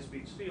 It's a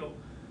high-speed steel.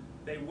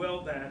 They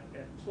weld that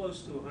at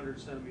close to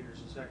 100 centimeters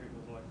a second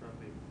with electron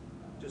beam.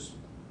 Just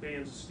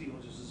bands of steel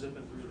just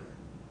zipping through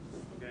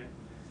there, okay?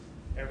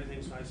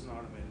 Everything's nice and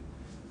automated.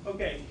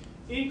 Okay,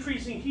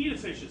 increasing heat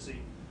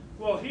efficiency.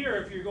 Well, here,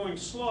 if you're going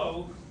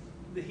slow,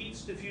 the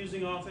heat's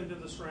diffusing off into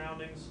the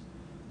surroundings.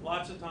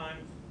 Lots of time,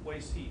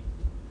 waste heat.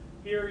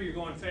 Here, you're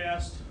going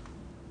fast.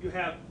 You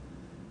have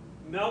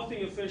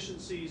melting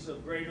efficiencies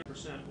of greater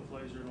percent with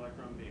laser and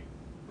electron beam.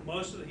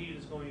 Most of the heat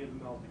is going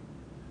into melting.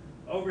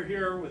 Over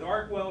here with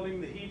arc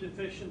welding, the heat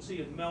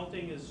efficiency of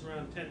melting is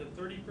around 10 to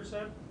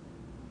 30%,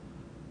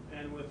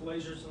 and with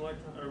lasers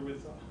and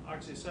with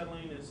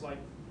oxyacetylene, it's like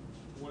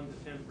 1 to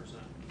 10%.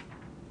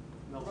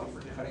 What about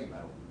for cutting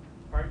metal?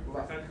 Pardon?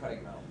 What about for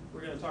cutting metal?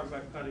 We're going to talk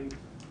about cutting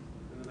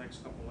in the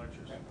next couple of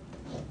lectures.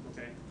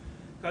 Okay?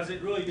 Because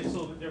it really gets a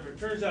little bit different.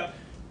 Turns out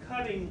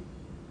cutting,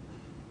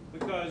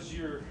 because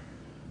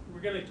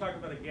we're going to talk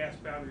about a gas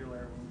boundary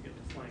layer when we get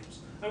to flames.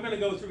 I'm going to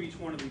go through each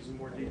one of these in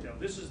more detail.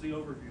 This is the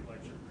overview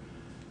lecture.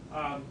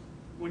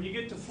 When you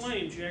get to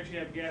flames, you actually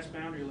have gas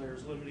boundary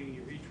layers limiting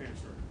your heat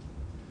transfer.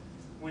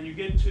 When you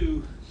get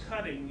to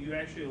cutting, you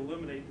actually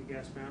eliminate the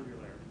gas boundary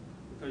layer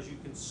because you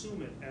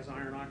consume it as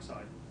iron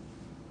oxide.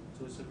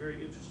 So it's a very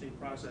interesting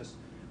process,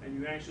 and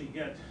you actually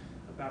get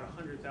about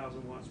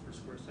 100,000 watts per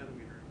square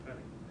centimeter in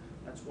cutting.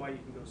 That's why you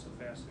can go so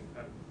fast in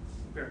cutting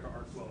compared to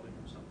arc welding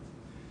or something.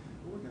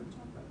 But we're going to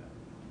talk about that.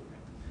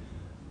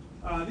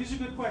 Okay. These are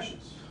good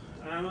questions.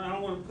 I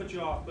don't want to put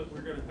you off, but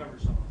we're going to cover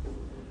some of them.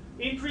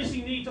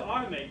 Increasing need to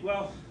automate.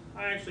 Well,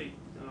 I actually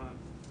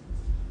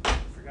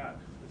forgot.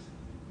 It's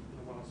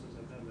been a while since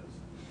I've done this.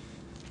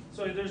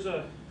 So there's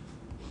a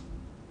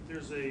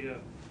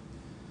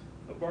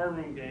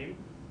barroom game.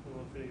 I don't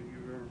know if any of you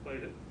have ever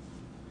played it.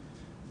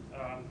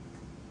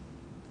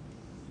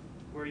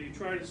 Where you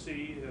try to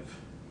see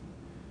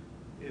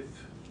if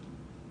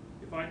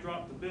I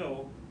drop the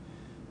bill,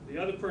 the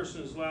other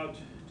person is allowed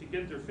to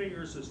get their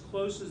fingers as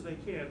close as they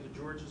can to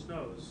George's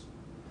nose,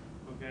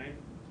 okay?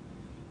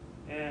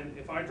 And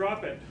if I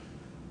drop it,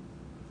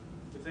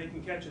 if they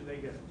can catch it, they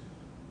get it,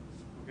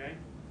 okay?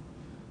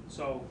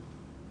 So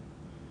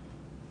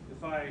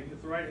if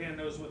the right hand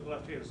knows what the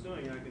left hand is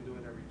doing, I can do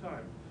it every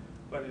time.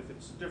 But if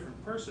it's a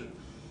different person,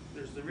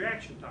 there's the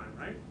reaction time,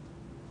 right?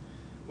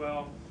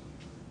 Well,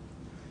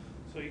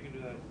 so you can do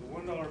that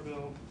with a $1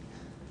 bill,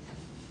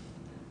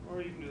 or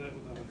you can do that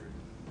with 100.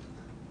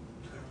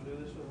 So I'm gonna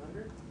do this with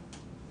 100?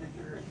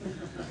 Sure.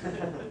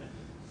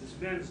 This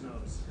Ben's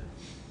nose.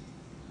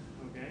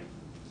 Okay?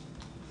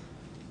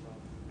 So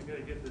I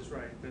gotta get this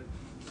right, but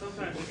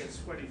sometimes I get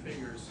sweaty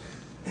fingers,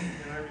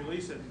 and I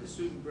release it, and the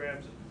student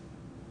grabs it.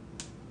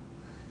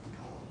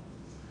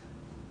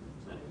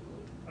 So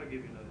I'll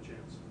give you another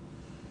chance.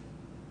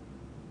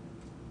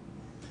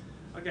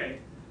 Okay,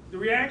 the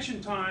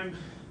reaction time,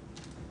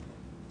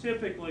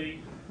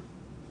 typically,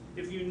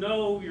 if you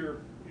know you're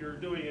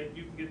doing it,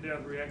 you can get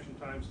down to reaction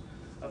times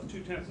of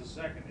 0.2 of a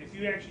second. If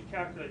you actually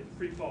calculate the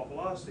free fall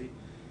velocity,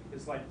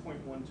 it's like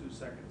 0.12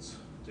 seconds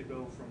to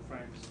go from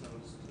Frank's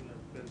nose to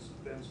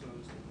Ben's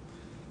nose.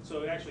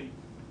 So actually,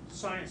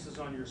 science is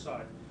on your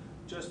side.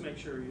 Just make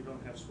sure you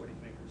don't have sweaty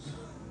fingers,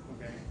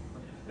 okay?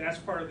 That's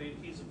part of the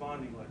adhesive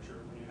bonding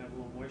lecture, when you have a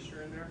little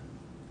moisture in there,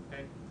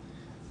 okay?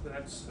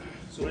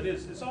 So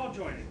it's all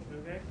joining,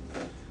 okay?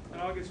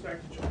 And I'll get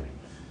back to joining.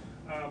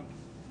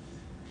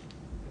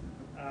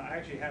 I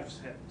actually have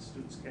had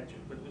students catch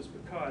it, but it was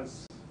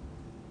because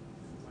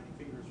my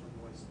fingers were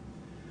moist.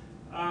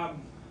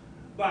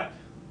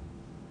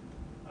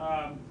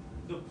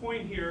 The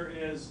point here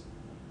is,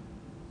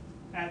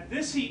 at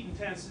this heat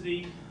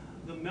intensity,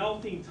 the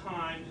melting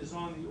time is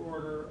on the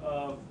order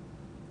of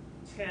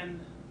 10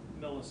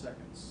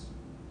 milliseconds.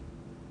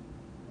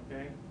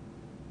 Okay?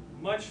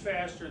 Much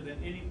faster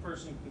than any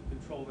person can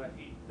control that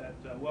heat,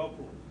 that weld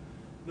pool.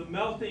 The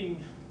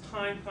melting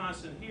time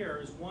constant here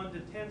is 1 to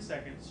 10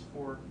 seconds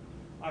for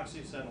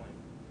oxyacetylene.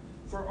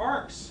 For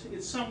arcs,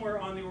 it's somewhere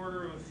on the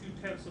order of a few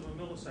tenths of a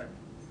millisecond.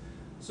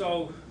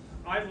 So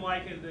I've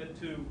likened it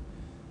to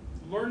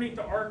learning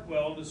to arc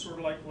weld is sort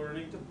of like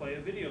learning to play a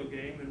video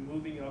game and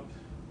moving up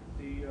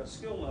the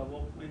skill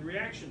level in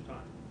reaction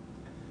time.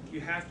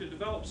 You have to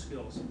develop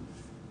skills.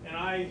 And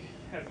I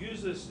have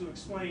used this to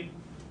explain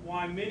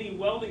why many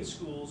welding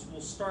schools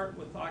will start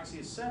with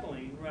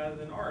oxyacetylene rather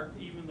than arc,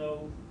 even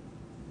though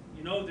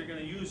you know they're going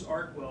to use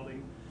arc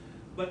welding.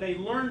 But they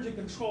learn to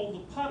control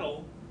the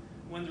puddle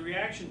when the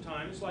reaction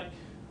time is like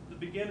the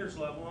beginner's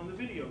level on the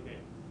video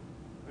game,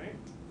 right?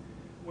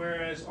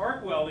 Whereas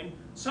arc welding,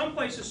 some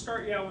places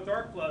start you out with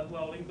arc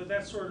welding, but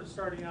that's sort of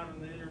starting out on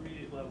the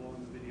intermediate level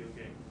in the video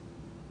game,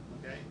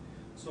 okay?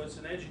 So it's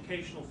an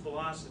educational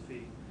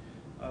philosophy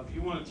of,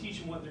 you want to teach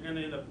them what they're going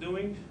to end up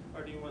doing,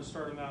 or do you want to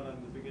start them out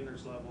on the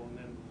beginner's level and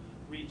then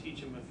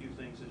reteach them a few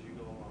things as you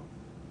go along,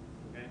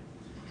 okay?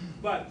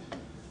 But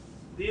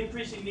the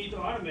increasing need to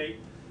automate,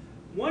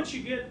 once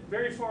you get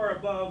very far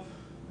above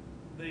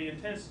the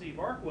intensity of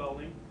arc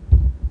welding,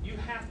 you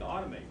have to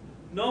automate.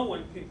 No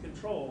one can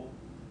control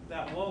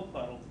that weld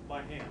puddle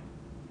by hand.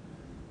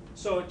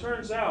 So it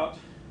turns out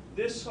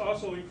this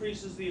also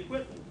increases the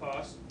equipment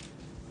cost,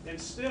 and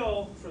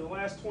still, for the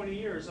last 20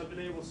 years, I've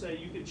been able to say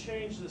you can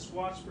change this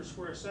watts per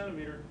square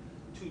centimeter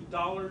to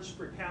dollars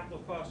per capital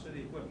cost of the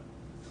equipment.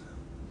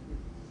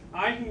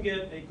 I can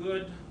get a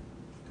good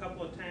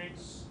couple of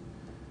tanks,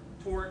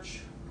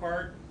 torch,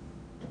 cart,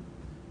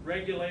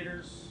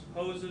 regulators,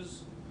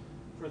 hoses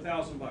for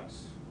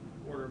 $1,000,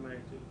 order of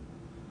magnitude.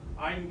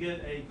 I can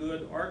get a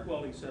good arc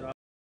welding setup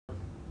for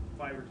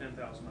 $5,000 or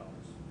 $10,000.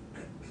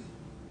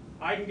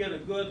 I can get a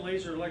good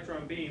laser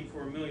electron beam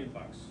for $1 million.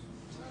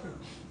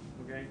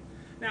 Okay.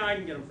 Now I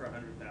can get them for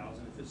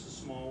 $100,000 if it's a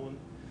small one,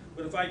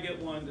 but if I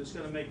get one that's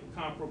going to make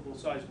comparable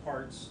size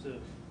parts to,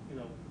 you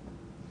know,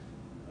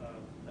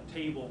 a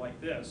table like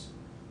this,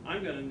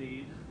 I'm going to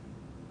need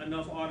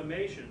enough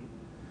automation.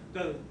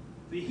 The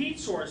heat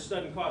source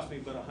doesn't cost me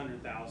but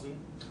 $100,000,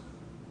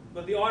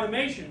 but the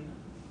automation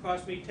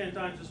costs me 10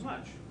 times as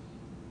much.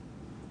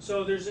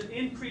 So there's an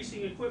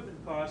increasing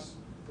equipment cost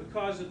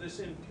because of this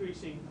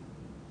increasing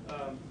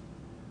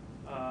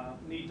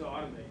need to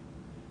automate.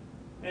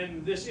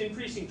 And this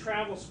increasing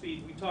travel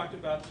speed, we talked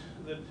about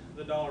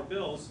the dollar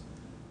bills,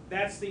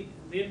 that's the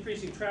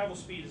increasing travel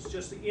speed is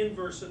just the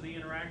inverse of the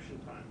interaction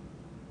time.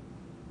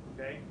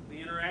 Okay? The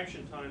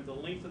interaction time, the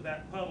length of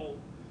that puddle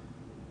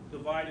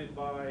divided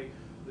by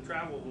the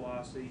travel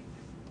velocity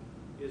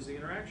is the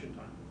interaction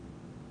time.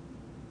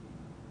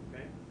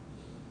 Okay?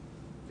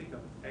 Think of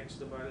x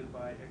divided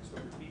by x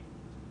over t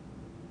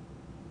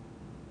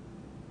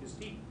is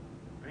t,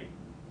 right?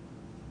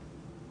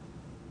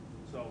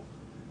 So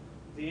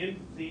the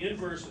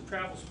inverse of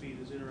travel speed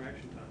is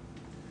interaction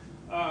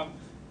time.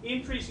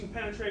 Increasing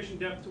penetration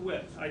depth to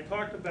width. I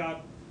talked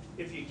about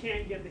if you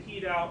can't get the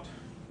heat out,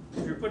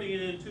 if you're putting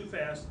it in too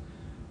fast,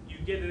 you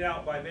get it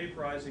out by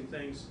vaporizing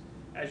things.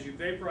 As you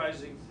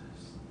vaporizing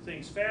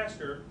things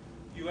faster,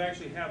 you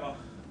actually have a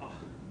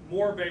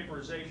more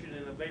vaporization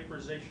and a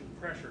vaporization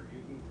pressure.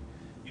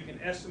 You can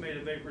estimate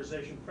a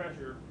vaporization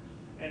pressure,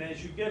 and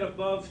as you get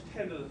above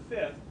 10 to the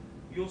 5th,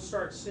 you'll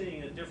start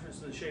seeing a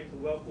difference in the shape of the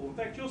weld pool. In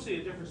fact, you'll see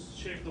a difference in the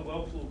shape of the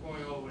weld pool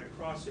going all the way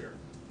across here.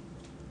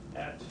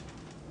 At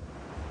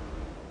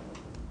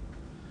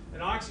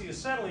an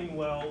oxyacetylene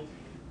weld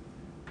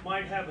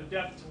might have a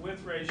depth to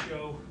width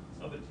ratio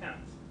of a 10th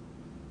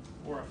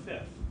or a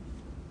 5th,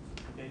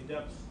 okay,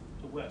 depth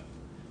to width.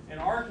 An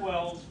arc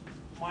weld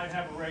might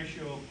have a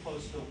ratio of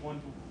close to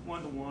 1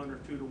 to 1 or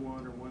 2 to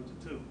 1 or 1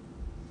 to 2.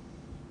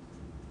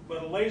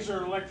 But a laser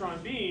and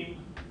electron beam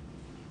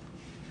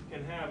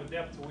can have a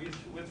depth to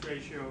width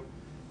ratio.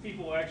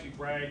 People actually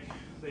brag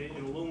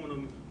in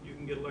aluminum you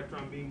can get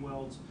electron beam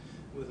welds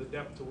with a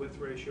depth to width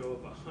ratio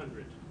of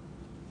 100.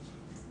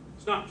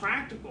 It's not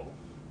practical,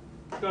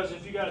 because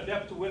if you got a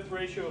depth to width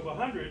ratio of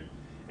 100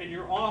 and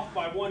you're off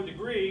by 1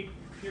 degree,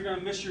 you're going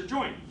to miss your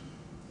joint.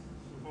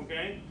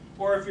 Okay?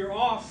 Or if you're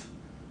off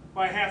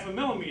by ½ a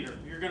millimeter,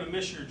 you're going to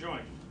miss your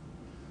joint.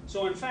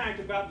 So in fact,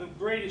 about the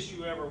greatest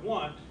you ever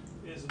want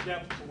is a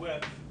depth to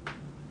width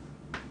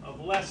of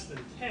less than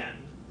 10,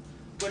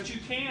 but you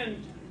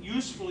can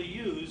usefully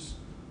use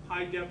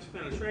high depth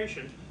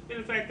penetration. And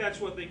in fact, that's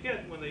what they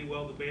get when they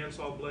weld the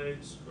bandsaw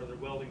blades or they're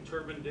welding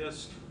turbine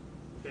disc.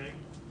 Okay?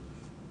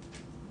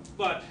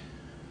 But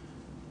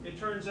it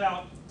turns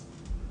out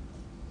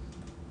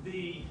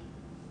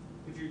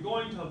if you're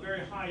going to a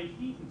very high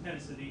heat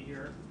intensity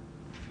here,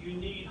 you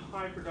need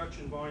high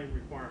production volume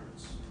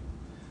requirements.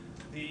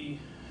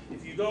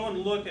 If you go and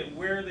look at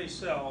where they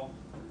sell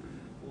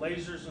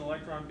lasers and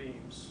electron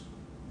beams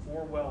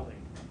for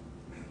welding,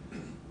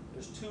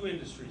 there's two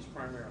industries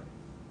primarily.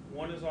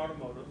 One is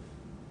automotive.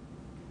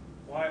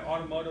 Why?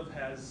 Automotive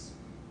has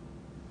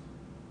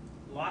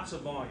lots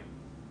of volume.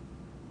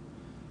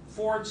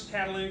 Ford's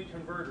catalytic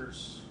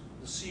converters,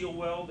 the seal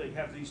weld, they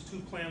have these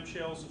two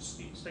clamshells of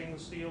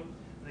stainless steel,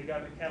 and they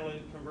got a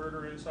catalytic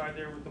converter inside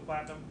there with the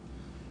platinum.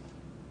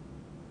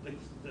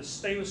 The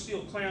stainless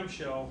steel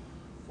clamshell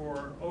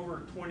for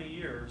over 20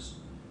 years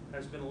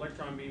has been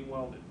electron beam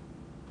welded,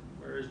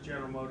 whereas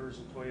General Motors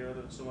and Toyota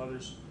and some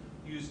others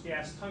use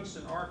gas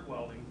tungsten arc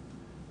welding,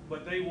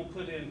 but they will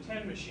put in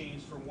 10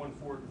 machines for one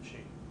Ford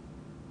machine.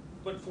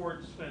 But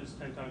Ford spends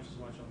 10 times as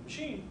much on the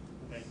machine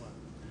to make money.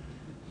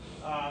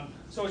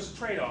 So it's a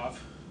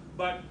trade-off,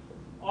 but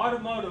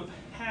automotive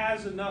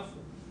has enough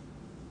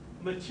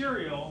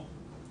material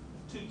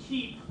to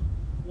keep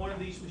one of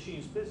these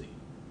machines busy.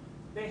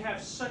 They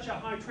have such a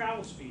high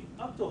travel speed,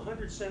 up to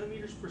 100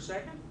 centimeters per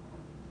second.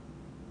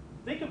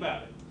 Think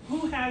about it.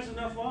 Who has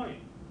enough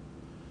volume?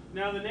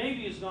 Now, the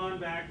Navy has gone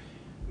back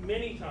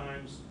many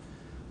times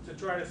to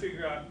try to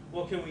figure out,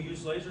 well, can we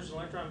use lasers and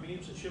electron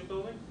beams in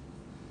shipbuilding?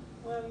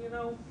 Well, you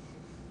know,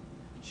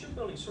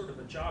 shipbuilding is sort of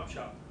a job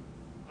shop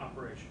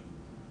operation.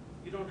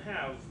 You don't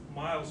have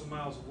miles and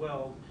miles of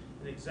weld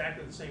in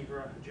exactly the same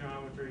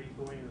geometry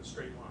going in a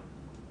straight line.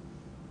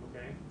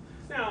 Okay?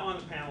 Now, on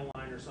the panel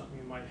line or something,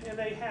 you might, and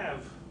they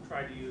have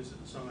tried to use it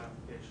in some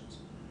applications.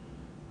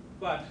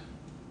 But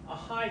a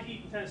high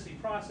heat intensity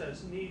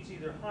process needs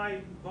either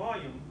high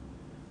volume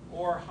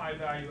or high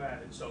value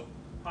added. So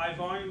high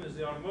volume is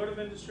the automotive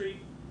industry.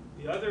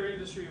 The other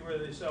industry where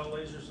they sell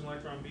lasers and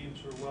electron beams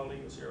for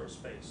welding is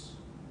aerospace.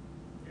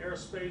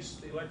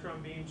 Aerospace, the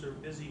electron beams are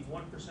busy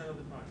 1% of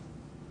the time.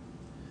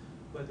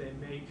 But they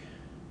make,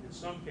 in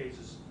some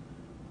cases,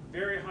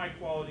 very high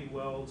quality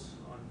welds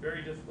on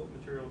very difficult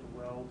material to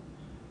weld.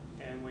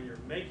 And when you're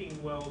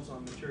making welds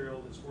on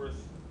material that's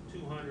worth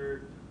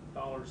 $200 a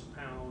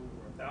pound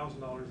or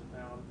 $1,000 a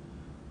pound,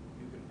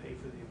 you can pay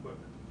for the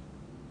equipment.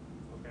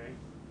 Okay?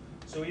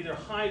 So either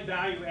high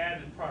value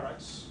added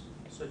products,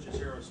 such as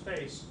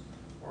aerospace,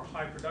 or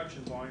high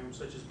production volume,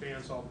 such as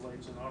bandsaw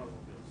blades and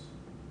automobiles.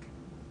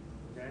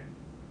 Okay?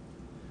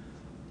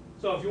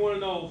 So if you want to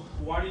know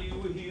why do you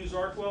use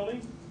arc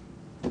welding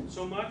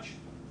so much,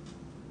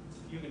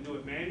 you can do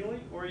it manually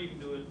or you can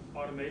do it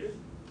automated.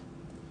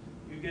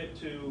 You get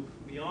to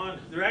beyond,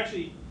 there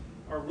actually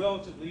are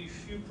relatively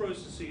few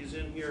processes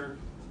in here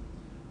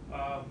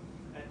at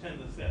 10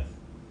 to the 5th.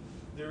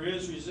 There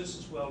is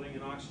resistance welding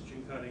and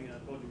oxygen cutting. I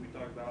told you we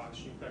talked about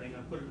oxygen cutting.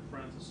 I put it in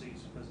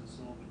parentheses because it's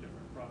a little bit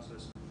different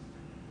process.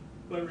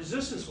 But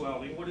resistance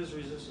welding, what is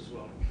resistance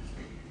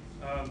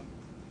welding?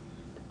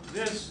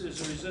 This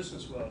is a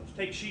resistance weld.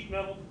 Take sheet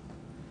metal.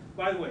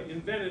 By the way,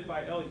 invented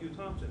by Elihu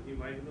Thompson. You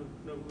might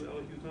know who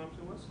Elihu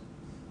Thompson was.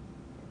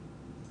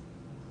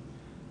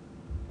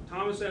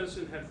 Thomas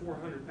Edison had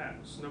 400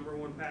 patents.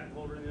 #1 patent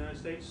holder in the United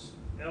States.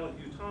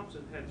 Hugh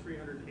Thompson had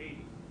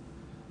 380.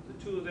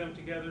 The two of them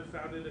together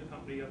founded a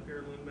company up here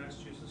in Lynn,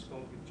 Massachusetts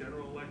called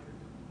General Electric.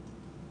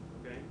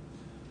 Okay?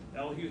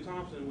 Hugh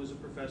Thompson was a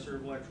professor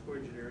of electrical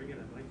engineering at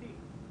MIT.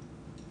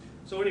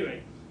 So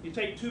anyway, you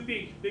take two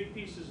big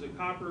pieces of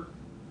copper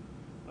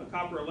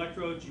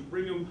electrodes, you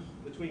bring them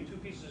between two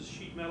pieces of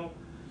sheet metal,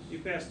 you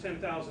pass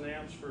 10,000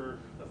 amps for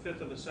a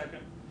fifth of a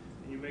second,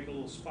 and you make a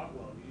little spot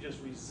weld. You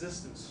just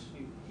resistance.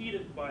 You heat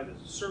it by the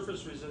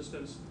surface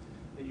resistance,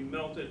 and you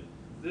melt it.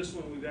 This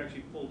one we've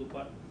actually pulled a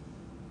button,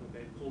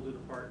 okay, pulled it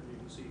apart, and you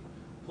can see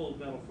pulled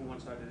metal from one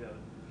side to the other.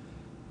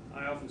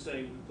 I often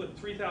say we put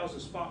 3,000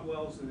 spot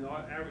welds in the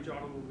average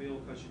automobile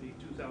because you need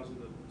 2,000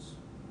 good ones.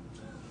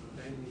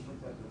 Okay?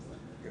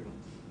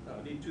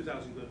 Need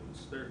 2,000 good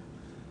ones.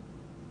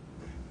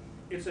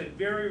 It's a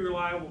very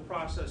reliable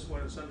process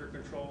when it's under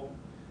control.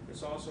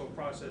 It's also a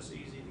process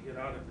easy to get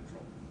out of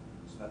control.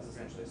 So that's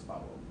essentially a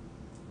spot weld.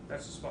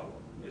 That's a spot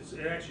weld.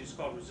 It actually is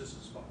called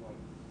resistance spot weld.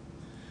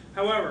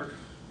 However,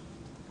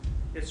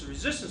 it's a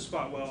resistance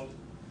spot weld.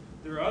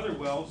 There are other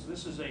welds.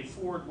 This is a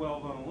Ford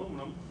weld on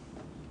aluminum,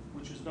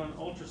 which is done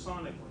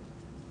ultrasonically.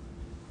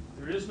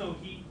 There is no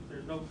heat.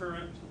 There's no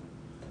current.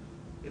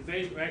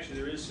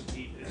 Actually, there is some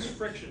heat. It's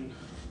friction.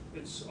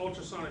 It's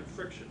ultrasonic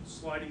friction,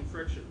 sliding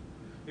friction.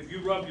 If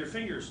you rub your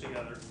fingers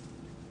together,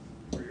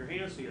 or your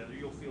hands together,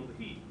 you'll feel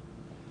the heat.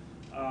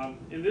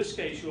 In this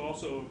case, you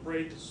also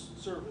abrade the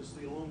surface,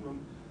 the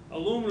aluminum.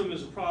 Aluminum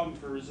is a problem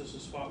for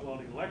resistance spot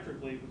welding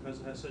electrically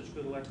because it has such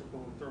good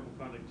electrical and thermal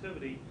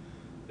conductivity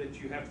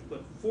that you have to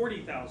put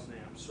 40,000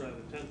 amps rather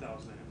than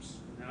 10,000 amps.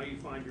 And now you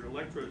find your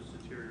electrodes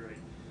deteriorate.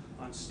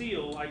 On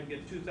steel, I can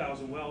get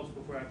 2,000 welds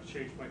before I have to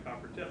change my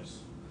copper tips.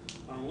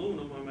 On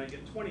aluminum, I might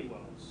get 20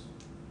 welds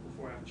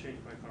before I have to change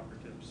my copper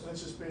tips. So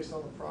that's just based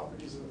on the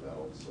properties of the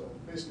metal. So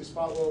basically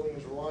spot welding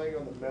is relying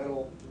on the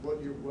metal,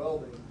 what you're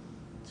welding,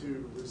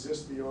 to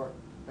resist the arc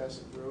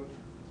passing through it.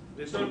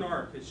 It's not an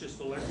arc, it's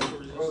just electrical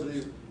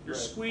resistance. You're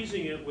right.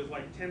 squeezing it with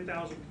like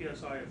 10,000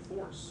 PSI of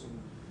force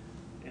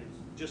and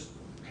just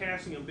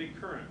passing a big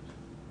current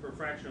for a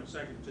fraction of a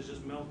second to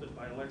just melt it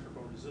by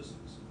electrical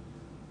resistance.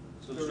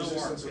 So The there's no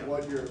arc. resistance of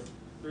what you're,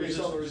 based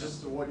on the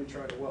resistance of what you're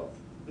trying to weld.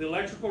 The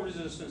electrical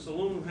resistance,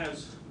 aluminum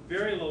has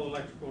very low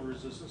electrical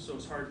resistance, so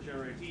it's hard to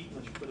generate heat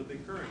unless you put a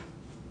big current.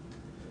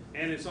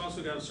 And it's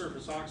also got a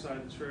surface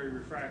oxide that's very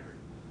refractory.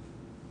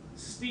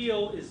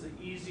 Steel is the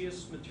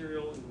easiest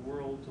material in the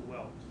world to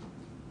weld,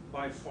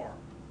 by far,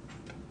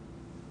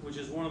 which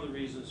is one of the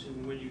reasons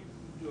when you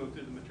go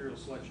through the material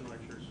selection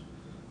lectures,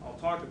 I'll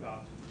talk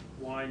about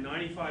why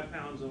 95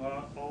 pounds of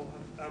out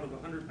of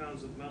 100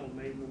 pounds of metal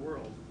made in the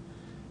world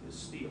is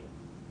steel.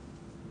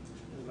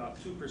 And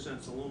about 2%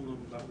 is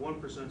aluminum, about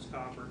 1% is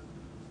copper,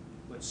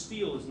 but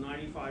steel is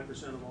 95%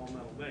 of all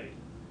metal made.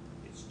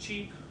 It's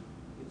cheap,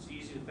 it's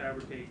easy to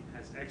fabricate,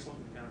 has excellent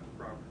mechanical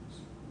properties.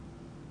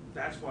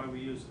 That's why we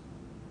use it.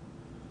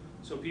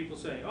 So people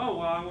say, oh,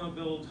 well, I want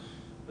to build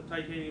a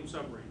titanium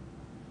submarine.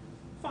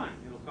 Fine,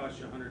 it'll cost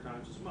you 100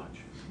 times as much.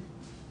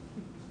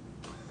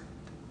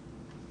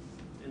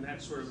 And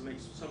that sort of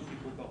makes some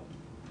people go.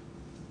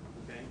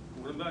 Okay,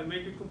 what about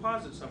making a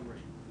composite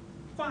submarine?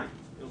 Fine,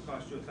 it'll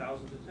cost you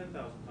 1,000 to 10,000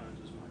 times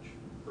as much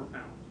per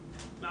pound.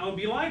 Now it'll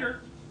be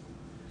lighter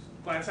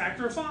by a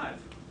factor of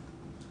 5.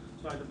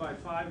 So I divide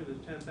 5 into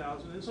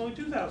 10,000, and it's only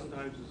 2,000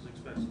 times as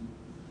expensive.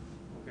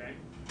 Okay,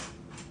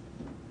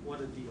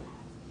 what a deal.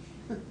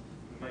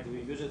 But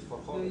we use it for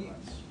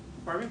hovercrafts.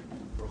 Pardon me?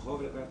 For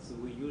hovercrafts,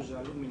 we use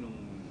aluminum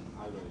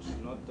alloys,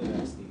 not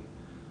steel,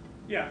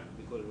 Yeah,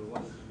 because we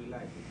want it to be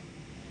light.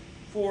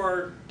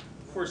 for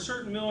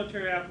certain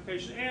military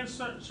applications and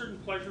certain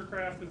pleasure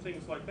craft and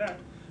things like that,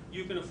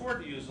 you can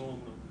afford to use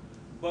aluminum.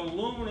 But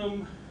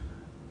aluminum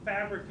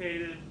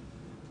fabricated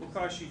will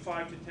cost you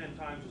 5 to 10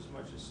 times as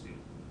much as steel.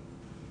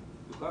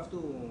 You have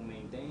to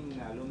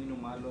maintain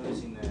aluminum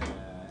alloys in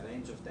a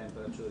range of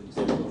temperature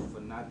instead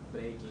of not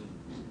breaking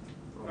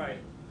from Right.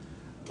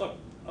 Look,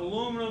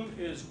 aluminum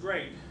is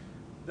great.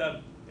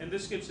 And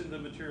this gets into the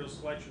material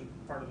selection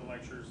part of the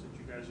lectures that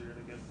you guys are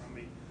going to get from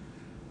me.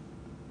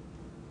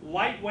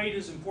 Lightweight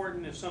is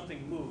important if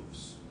something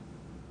moves.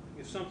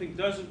 If something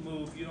doesn't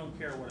move, you don't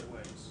care what it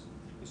weighs.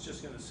 It's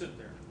just going to sit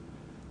there.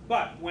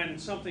 But when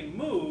something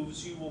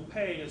moves, you will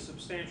pay a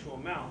substantial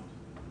amount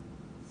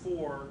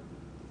for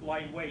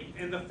lightweight.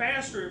 And the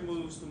faster it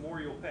moves, the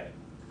more you'll pay.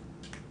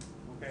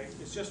 Okay?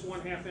 It's just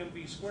 1/2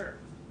 mv squared.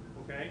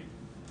 Okay?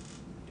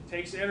 It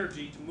takes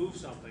energy to move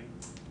something,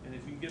 and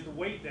if you can get the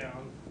weight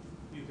down,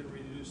 you can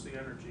reduce the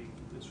energy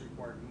that's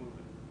required to move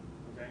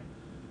it. Okay?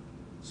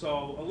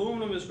 So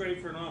aluminum is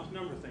great for a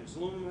number of things.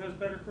 Aluminum has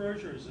better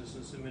corrosion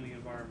resistance in many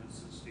environments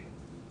than steel.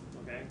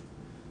 Okay?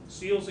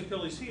 Steel's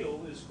Achilles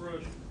heel is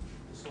corrosion.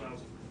 It's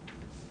lousy.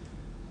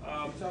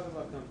 You talk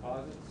about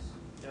composites.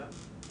 Yeah.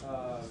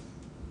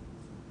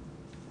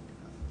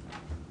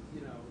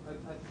 You know,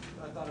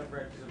 I thought I've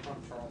read, because I'm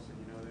from Charleston,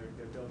 you know,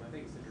 they're building, I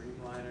think it's the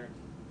Dreamliner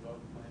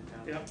boat plant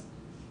down there. Yep.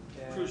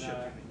 And Cruise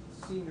ship.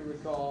 seem to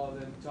recall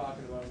them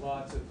talking about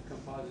lots of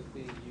composites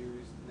being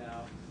used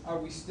now. Are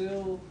we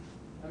still,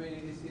 I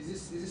mean,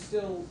 is this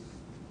still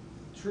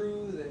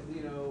true that,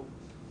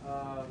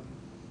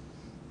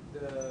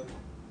 the,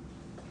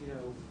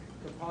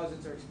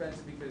 composites are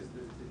expensive because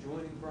the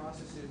joining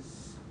process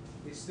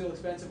is still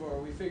expensive, or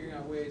are we figuring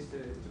out ways to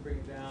bring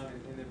it down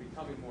and they're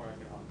becoming more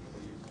economical to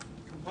use?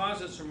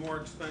 Composites are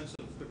more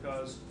expensive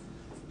because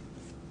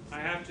I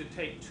have to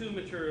take two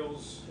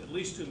materials, at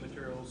least two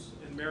materials,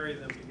 and marry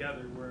them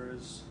together,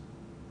 whereas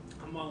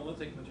a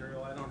monolithic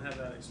material, I don't have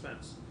that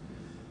expense.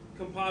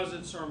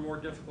 Composites are more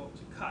difficult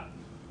to cut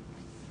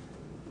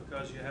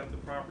because you have the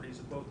properties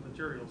of both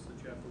materials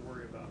that you have to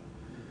worry about,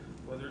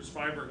 whether it's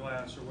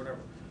fiberglass or whatever.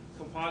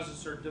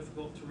 Composites are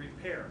difficult to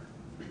repair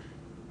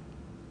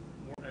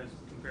as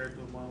compared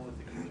to a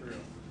monolithic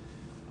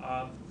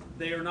material.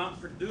 They are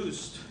not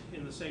produced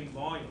in the same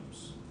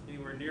volumes,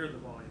 anywhere near the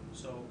volume,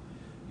 so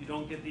you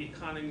don't get the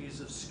economies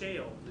of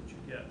scale that you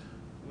get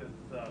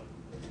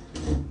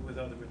with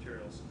other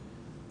materials.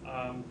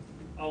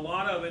 A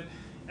lot of it,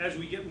 as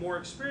we get more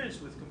experience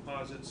with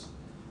composites,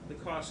 the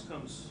cost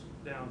comes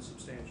down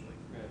substantially,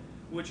 Right.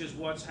 which is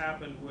what's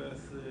happened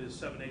with the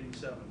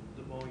 787,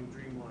 the Boeing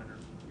Dreamliner.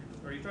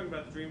 Are you talking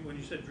about the Dream, when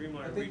you said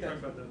Dreamliner, I were you think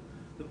talking that's-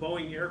 about the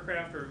Boeing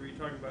aircraft, or were you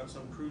talking about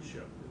some cruise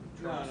ship?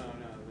 No,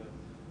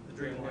 The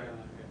Dreamliner.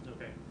 Yeah.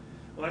 Okay.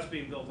 Well, that's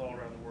being built all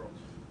around the world,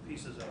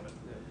 pieces of it.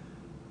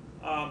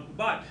 Yeah.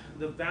 But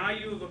the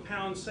value of a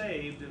pound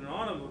saved in an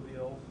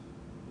automobile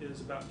is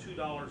about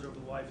 $2 over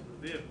the life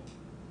of the vehicle.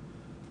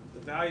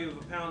 The value of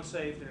a pound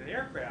saved in an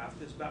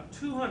aircraft is about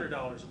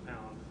 $200 a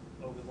pound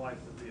over the life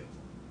of the vehicle.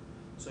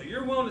 So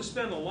you're willing to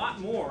spend a lot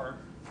more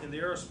in the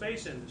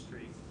aerospace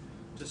industry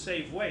to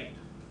save weight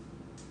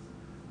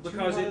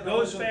because it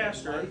goes $200 over the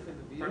faster. life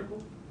of the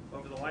vehicle?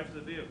 Over the life of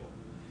the vehicle.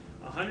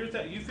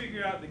 You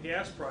figure out the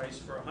gas price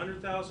for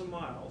 100,000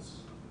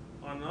 miles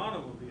on an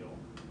automobile,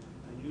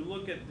 and you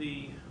look at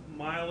the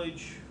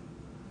mileage,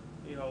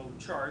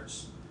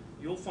 charts,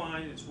 you'll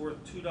find it's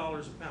worth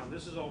 $2 a pound.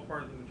 This is all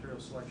part of the material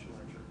selection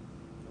lecture,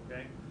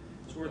 okay?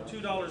 It's worth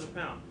 $2 a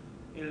pound.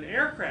 In an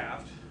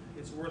aircraft,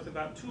 it's worth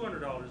about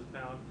 $200 a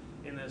pound.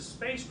 In a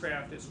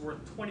spacecraft, it's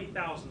worth $20,000 a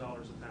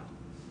pound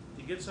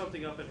to get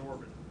something up in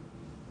orbit,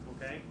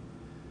 okay?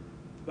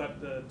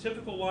 But the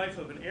typical life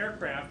of an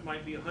aircraft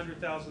might be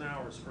 100,000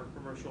 hours for a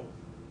commercial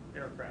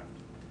aircraft.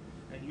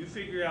 And you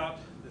figure out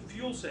the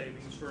fuel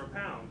savings for a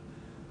pound.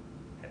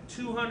 At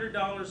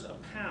 $200 a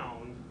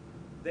pound,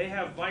 they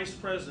have vice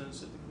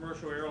presidents at the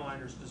commercial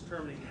airliners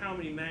determining how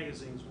many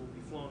magazines will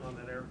be flown on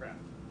that aircraft.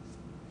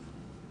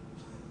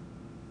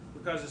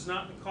 Because it's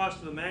not the cost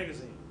of the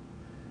magazine,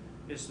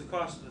 it's the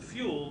cost of the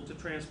fuel to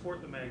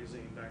transport the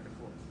magazine back and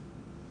forth.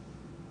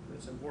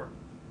 That's important.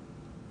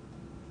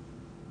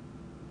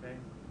 Okay?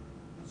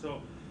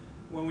 So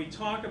when we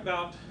talk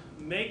about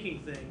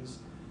making things,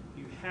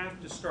 you have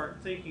to start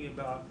thinking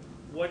about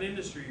what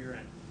industry you're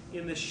in.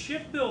 In the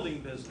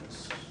shipbuilding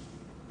business,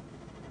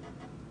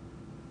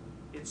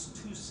 it's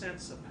 2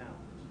 cents a pound.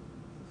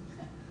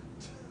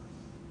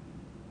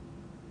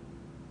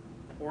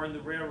 Or in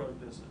the railroad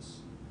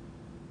business,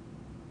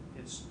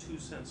 it's 2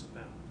 cents a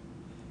pound.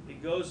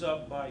 It goes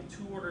up by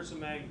 2 orders of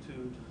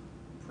magnitude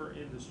per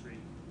industry,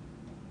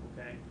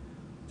 okay?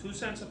 2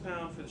 cents a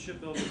pound for the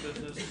shipbuilding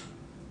business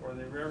or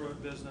the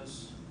railroad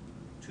business,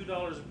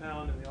 $2 a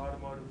pound in the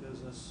automotive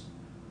business,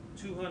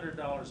 $200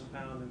 a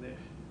pound in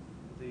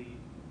the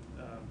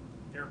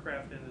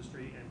aircraft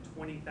industry, and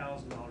 $20,000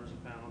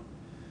 a pound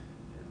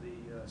in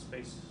the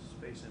space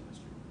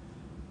industry.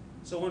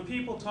 So when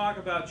people talk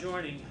about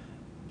joining,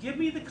 give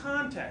me the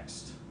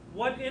context.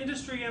 What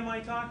industry am I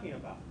talking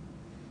about?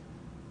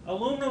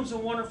 Aluminum's a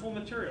wonderful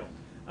material.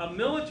 A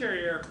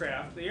military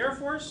aircraft, the Air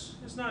Force,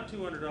 is not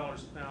 $200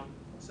 a pound,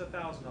 it's $1,000 a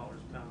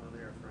pound on the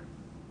airframe.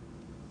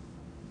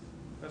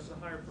 That's a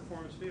higher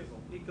performance vehicle.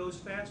 It goes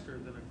faster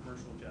than a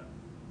commercial jet.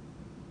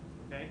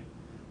 Okay?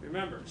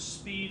 Remember,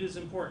 speed is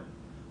important.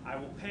 I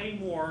will pay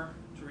more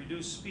to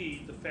reduce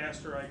speed the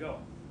faster I go.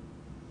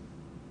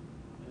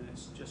 And it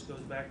just goes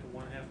back to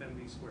 1/2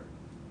 mv squared.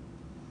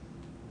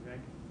 Okay?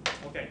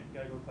 Okay,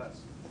 gotta go to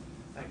class.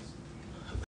 Thanks.